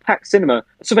a packed cinema,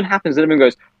 something happens, and everyone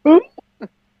goes, "Oh!"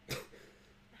 It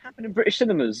happened in British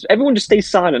cinemas. Everyone just stays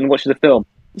silent and watches the film.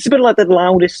 It's a bit like the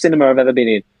loudest cinema I've ever been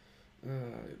in.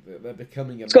 They're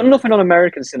becoming. It's got nothing on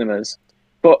American cinemas,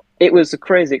 but it was a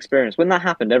crazy experience. When that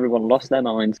happened, everyone lost their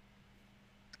minds.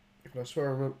 I swear,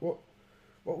 I remember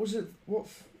what was it?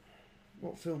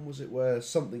 What film was it where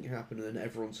something happened and then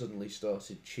everyone suddenly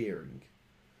started cheering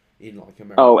in like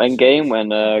American? Oh, Endgame, cinemas? when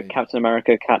Endgame. Captain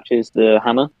America catches the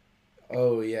hammer.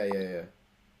 Oh yeah.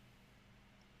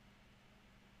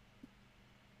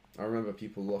 I remember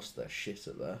people lost their shit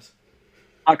at that.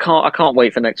 I can't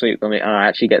wait for next week when I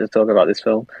actually get to talk about this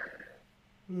film.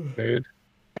 Dude.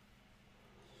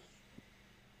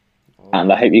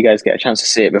 And I hope you guys get a chance to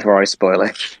see it before I spoil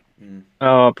it.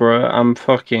 Oh, bro, I'm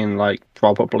fucking, like,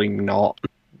 probably not.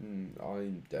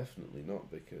 I'm definitely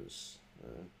not because,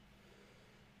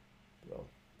 well,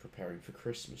 preparing for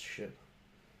Christmas shit.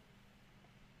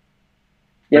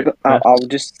 Yeah, but I'll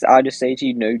just say to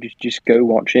you, no, just go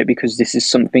watch it because this is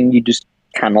something you just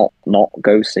cannot not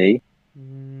go see.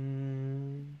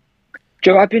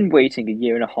 Joe, I've been waiting a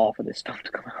year and a half for this film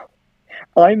to come out.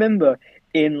 I remember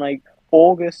in like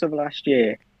August of last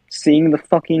year seeing the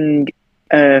fucking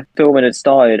film when it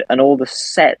started and all the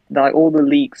all the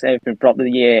leaks and everything throughout the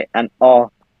year, and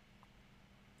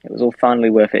it was all finally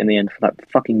worth it in the end for that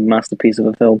fucking masterpiece of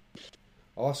a film.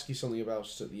 I'll ask you something about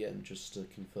it at the end just to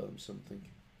confirm something.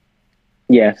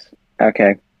 Yes.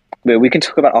 Okay. But we can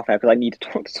talk about off air because I need to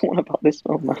talk to someone about this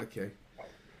film now. Okay.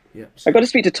 Yeah. I got to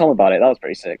speak to Tom about it. That was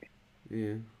pretty sick.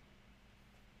 Yeah.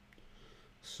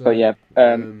 So, But yeah.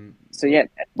 So yeah,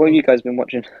 what have you guys been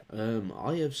watching?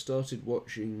 I have started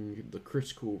watching the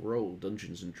Critical Role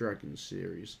Dungeons and Dragons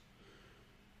series,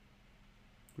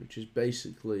 which is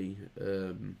basically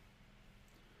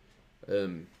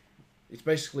it's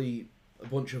basically a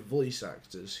bunch of voice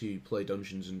actors who play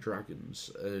Dungeons and Dragons,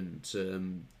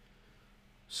 and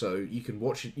so you can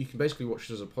watch it. You can basically watch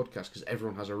it as a podcast because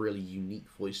everyone has a really unique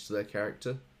voice to their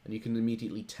character, and you can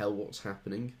immediately tell what's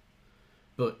happening.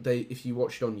 But if you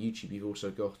watch it on YouTube, you've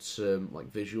also got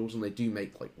like visuals, and they do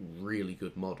make like really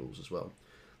good models as well.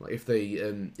 Like if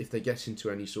they get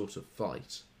into any sort of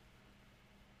fight,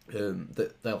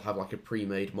 they'll have like a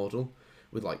pre-made model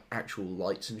with like actual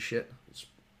lights and shit. It's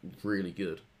really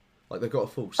good. Like they've got a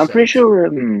full set. I'm pretty sure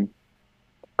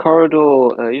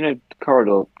Corridor,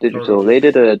 Corridor Digital, they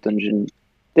did a Dungeons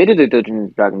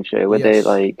and Dragons show where they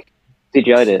like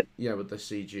CGI'd it. Yeah, with the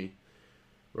CG.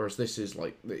 Whereas this is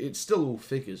like, it's still all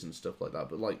figures and stuff like that,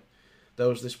 but like there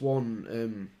was this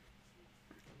one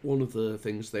of the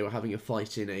things, they were having a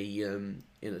fight in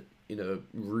a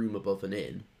room above an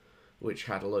inn, which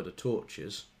had a load of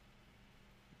torches,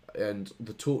 and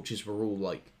the torches were all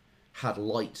like had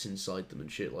lights inside them and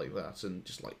shit like that, and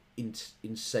just like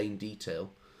insane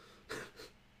detail.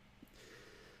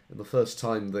 And the first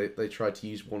time they tried to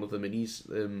use one of the minis,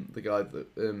 the guy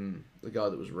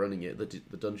that was running it,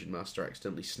 the dungeon master,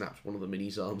 accidentally snapped one of the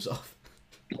minis' arms off.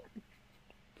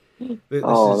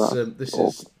 This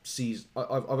is season.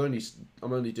 I'm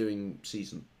only doing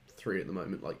season 3 at the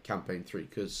moment, like campaign 3,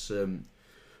 because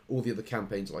all the other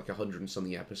campaigns are like 100 and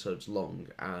something episodes long,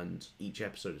 and each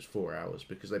episode is 4 hours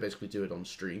because they basically do it on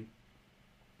stream.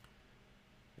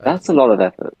 That's a lot of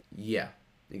effort. Yeah.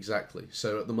 Exactly.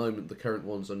 So at the moment, the current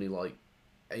one's only like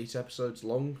 8 episodes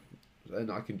long,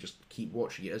 and I can just keep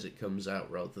watching it as it comes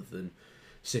out rather than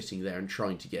sitting there and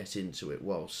trying to get into it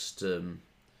whilst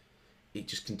it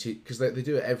just continues. Because they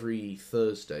do it every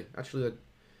Thursday. Actually,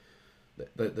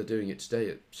 they're doing it today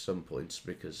at some points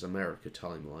because America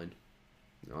timeline.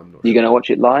 I'm not. You gonna watch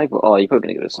it live, or are you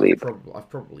probably gonna go to sleep? I've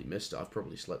probably missed it. I've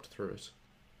probably slept through it.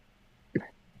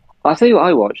 I'll tell you what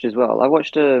I watched as well. I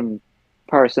watched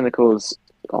Parasynical's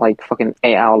like fucking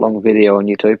 8-hour long video on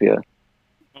Utopia.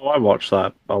 Oh, I watched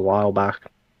that a while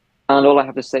back. And all I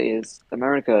have to say is,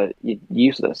 America, you're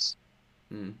useless.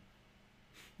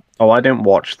 Oh, I didn't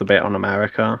watch the bit on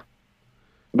America.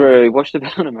 Bro, watch the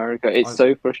bit on America. It's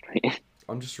so frustrating.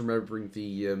 I'm just remembering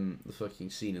the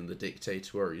fucking scene in The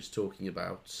Dictator where he's talking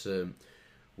about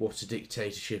what a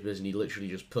dictatorship is, and he literally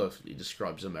just perfectly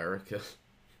describes America.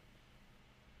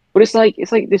 But it's like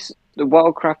this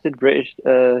well-crafted British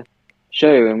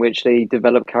show in which they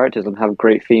develop characters and have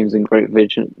great themes and great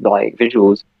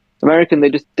visuals. American, they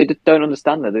just don't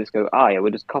understand that. They just go, yeah,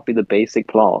 we'll just copy the basic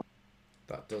plot.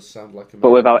 That does sound like American,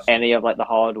 but without any of like the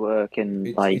hard work and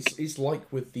it's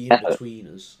like with the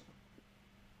In-Betweeners.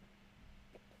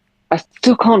 I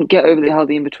still can't get over how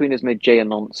the In-Betweeners made Jay a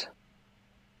nonce.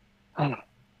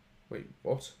 Wait,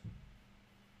 what?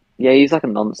 Yeah, he's like a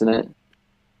nonce in it.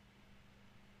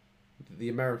 The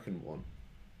American one?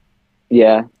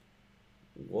 Yeah.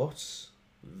 What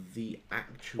the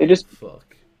actual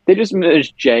fuck? They just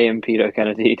merged Jay and Peter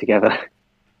Kennedy together.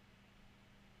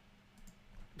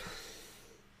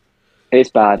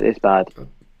 It's bad. It's bad.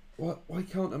 Why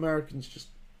can't Americans just?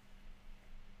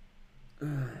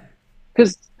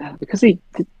 Because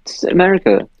it's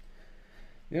America.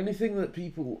 The only thing that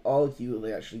people argue that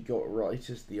they actually got right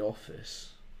is The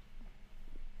Office.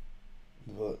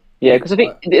 But yeah, because I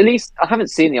think at least I haven't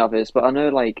seen The Office, but I know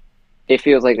like it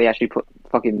feels like they actually put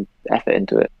fucking effort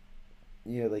into it.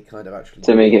 Yeah, they kind of actually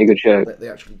to make it a good show. They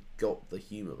actually got the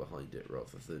humour behind it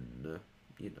rather than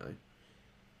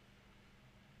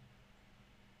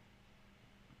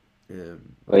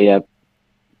Well, yeah.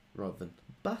 Rather than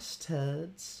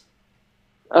bastards.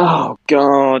 Oh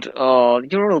God! Oh,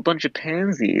 you're all a bunch of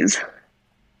pansies.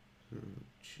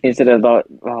 Instead of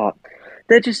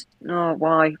they're just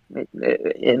why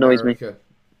it annoys me.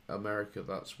 America,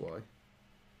 that's why.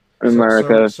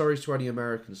 America. Sorry to any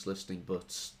Americans listening,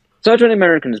 but sorry to any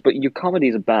Americans, but your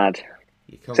comedies are bad.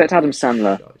 Except Adam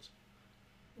Sandler.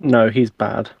 No, he's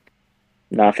bad.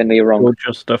 Nah, Finley, you're wrong. You're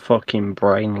just a fucking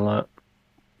brainlet.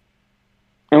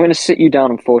 I'm going to sit you down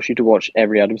and force you to watch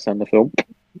every Adam Sandler film.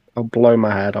 I'll blow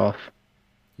my head off.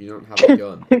 You don't have a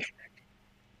gun.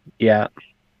 Yeah.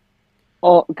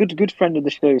 Oh, good friend of the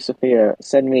show, Sophia,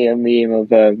 send me a meme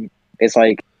of it's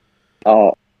like,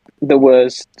 the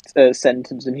worst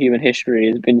sentence in human history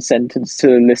has been sentenced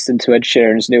to listen to Ed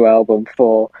Sheeran's new album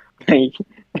for like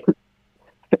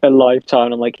a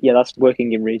lifetime. I'm like, yeah, that's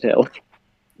working in retail.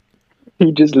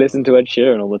 You just listen to Ed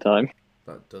Sheeran all the time.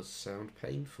 That does sound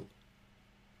painful.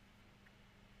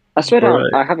 I swear down,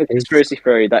 Right. I have a conspiracy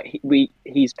theory that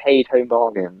he's paid Home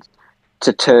Bargains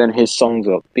to turn his songs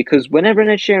up, because whenever an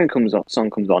Ed Sheeran song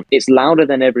comes on, it's louder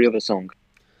than every other song.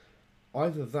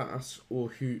 Either that, or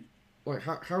who... Like,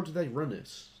 how do they run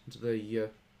it? Do they...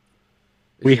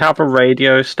 We have a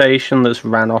radio station that's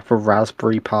ran off a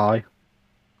Raspberry Pi.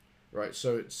 Right,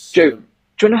 so it's... Joe,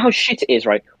 do you know how shit it is,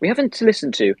 right? We haven't to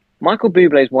listen to Michael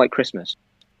Bublé's White Christmas.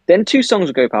 Then 2 songs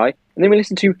will go by, and then we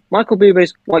listen to Michael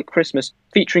Bublé's White Christmas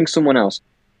featuring someone else.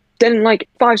 Then, like,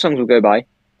 5 songs will go by,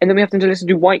 and then we have to listen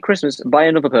to White Christmas by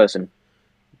another person.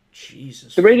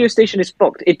 Jesus. The radio station is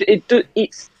fucked.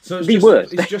 It's so the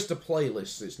worst. It's just a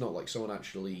playlist. It's not like someone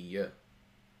actually...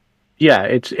 Yeah,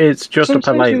 it's just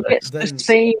Sometimes a you get playlist. the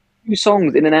same 2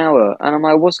 songs in an hour, and I'm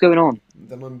like, what's going on?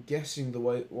 Then I'm guessing the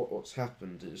way what's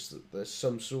happened is that there's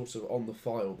some sort of on the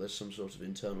file. There's some sort of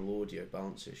internal audio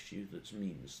balance issue that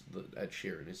means that Ed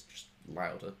Sheeran is just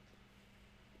louder.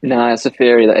 Nah, it's a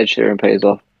theory that Ed Sheeran pays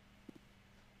off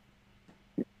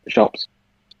shops.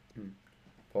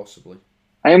 Possibly.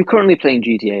 I am currently playing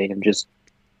GTA. I'm just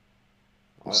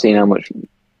seeing how much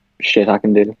shit I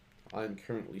can do. I am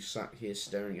currently sat here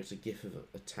staring at a gif of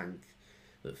a tank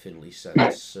that Finley sent.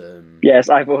 Yes,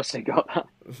 I've also got that.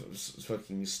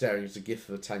 Fucking staring at a gif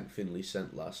of a tank Finley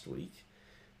sent last week.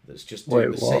 That's just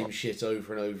doing the same shit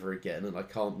over and over again, and I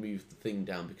can't move the thing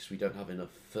down because we don't have enough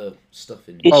stuff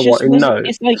in.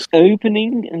 It's like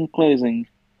opening and closing.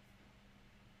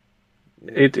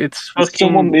 It's fucking...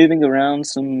 someone moving around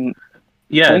some.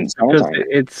 Yeah,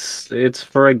 because it's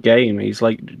for a game. He's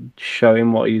like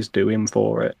showing what he's doing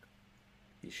for it.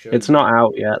 It's not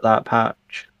out yet, that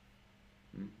patch.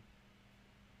 Are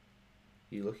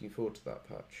you looking forward to that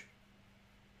patch?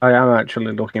 I am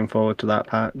actually looking forward to that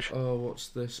patch. Oh, what's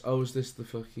this? Oh, is this the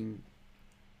fucking...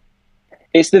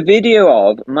 It's the video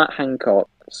of Matt Hancock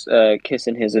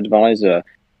kissing his advisor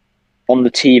on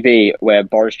the TV where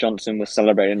Boris Johnson was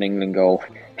celebrating an England goal.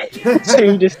 So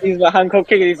he just sees Matt Hancock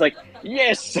kicking, he's like,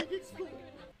 yes!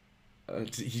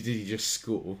 Did he just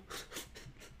score?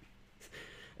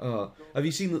 Have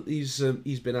you seen that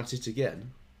he's been at it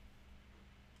again?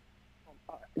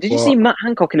 Did you see Matt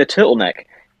Hancock in a turtleneck?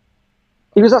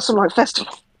 He was at some like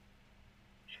festival.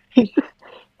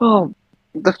 Oh,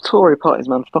 the Tory parties,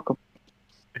 man, fuck them.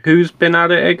 Who's been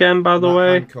at it again, by the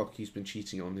way? Matt Hancock, he's been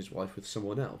cheating on his wife with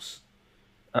someone else.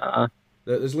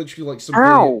 There's literally like some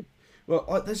video.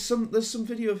 Well, there's some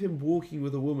video of him walking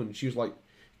with a woman. She was like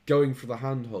going for the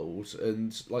handhold,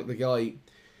 and like the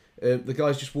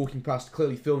guy's just walking past,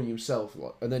 clearly filming himself,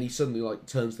 and then he suddenly like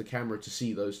turns the camera to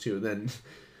see those two, and then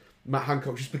Matt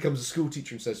Hancock just becomes a school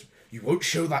teacher and says, "You won't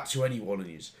show that to anyone," and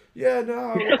he's, "Yeah,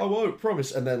 no, I won't,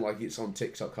 promise." And then like it's on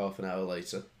TikTok half an hour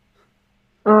later.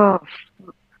 Oh,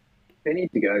 they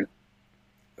need to go.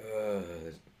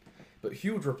 But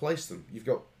who would replace them? You've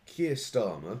got Keir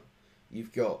Starmer,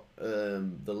 you've got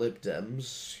the Lib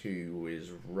Dems, who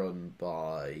is run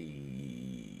by...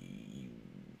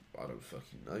 I don't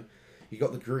fucking know. You've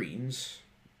got the Greens,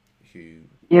 who...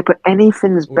 Yeah, but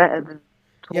anything's better than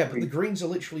Tories. Yeah, but the Greens are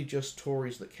literally just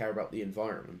Tories that care about the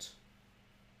environment.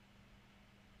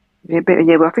 Yeah, but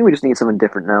I think we just need something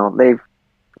different now. They've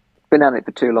been at it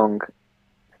for too long,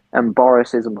 and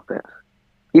Boris is a muppet.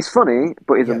 He's funny,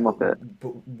 but he's a muppet.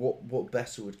 But what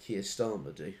better would Keir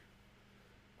Starmer do?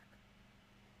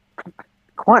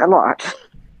 Quite a lot, actually.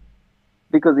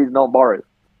 Because he's not Boris.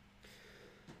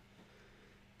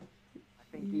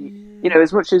 I think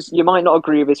as much as you might not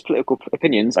agree with his political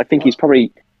opinions, I think he's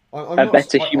probably a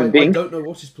better human being. I don't know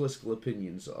what his political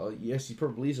opinions are. Yes, he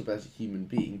probably is a better human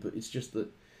being, but it's just that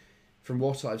from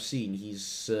what I've seen,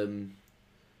 he's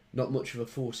not much of a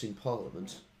force in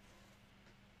Parliament.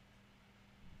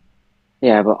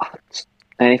 Yeah, but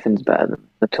anything's better than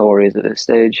the Tories at this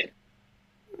stage.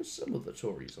 Some of the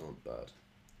Tories aren't bad.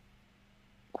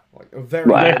 Like a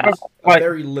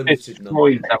very limited number.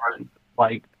 Destroyed their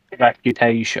own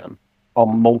reputation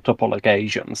on multiple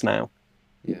occasions now.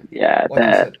 Yeah, like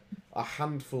I said, a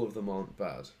handful of them aren't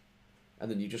bad,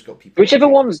 and then you just got people. Whichever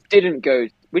ones didn't go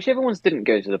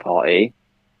to the party,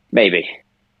 maybe.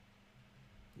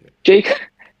 Yeah.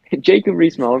 Jacob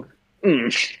Rees-Mogg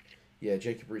Yeah,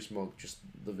 Jacob Rees-Mogg, just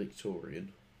the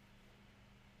Victorian.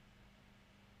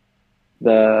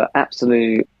 The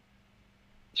absolute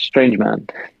strange man.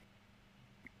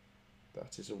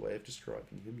 That is a way of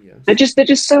describing him, yes. They're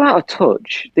just so out of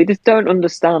touch. They just don't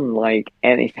understand like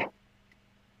anything.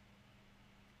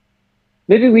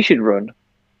 Maybe we should run.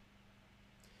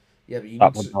 Yeah, but you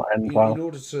That need would to, not end in well.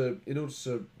 order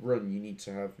to run, you need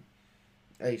to have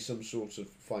some sort of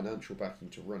financial backing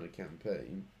to run a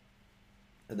campaign,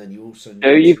 and then you also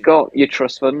need You've got your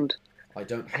trust fund. I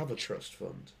don't have a trust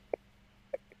fund.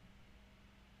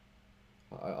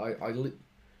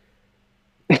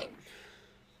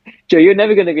 Joe, you're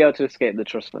never going to be able to escape the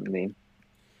trust fund meme.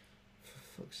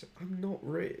 For fuck's sake, I'm not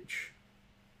rich.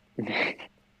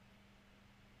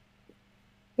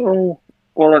 Oh,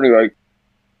 well, anyway,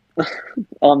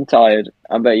 I'm tired.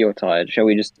 I bet you're tired. Shall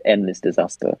we just end this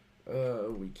disaster?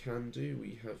 We can do.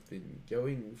 We have been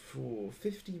going for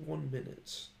 51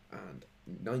 minutes and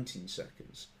 19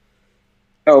 seconds.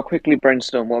 Oh, quickly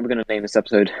brainstorm. What are we going to name this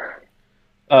episode?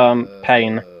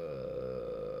 Pain.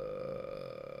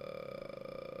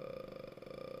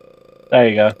 There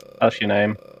you go. That's your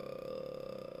name.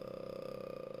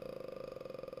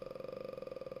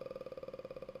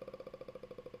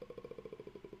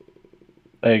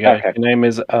 There you go. Okay. Your name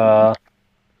is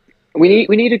We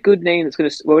need a good name that's going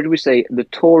to. What would we say? The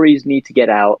Tories need to get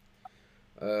out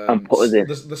and put us in.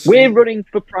 We're running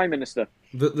for Prime Minister.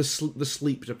 The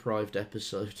sleep deprived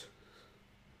episode.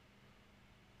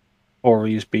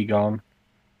 Tories be gone.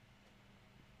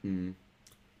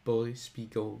 Boys be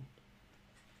gone.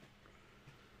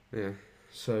 Yeah.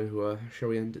 So shall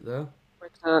we end it there?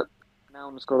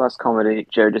 Now_last comedy.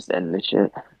 Joe, just end this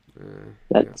shit.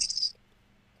 That's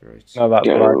great. No, that's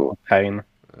what I call pain.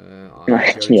 I'm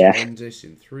going to end this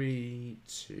in 3,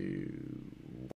 2.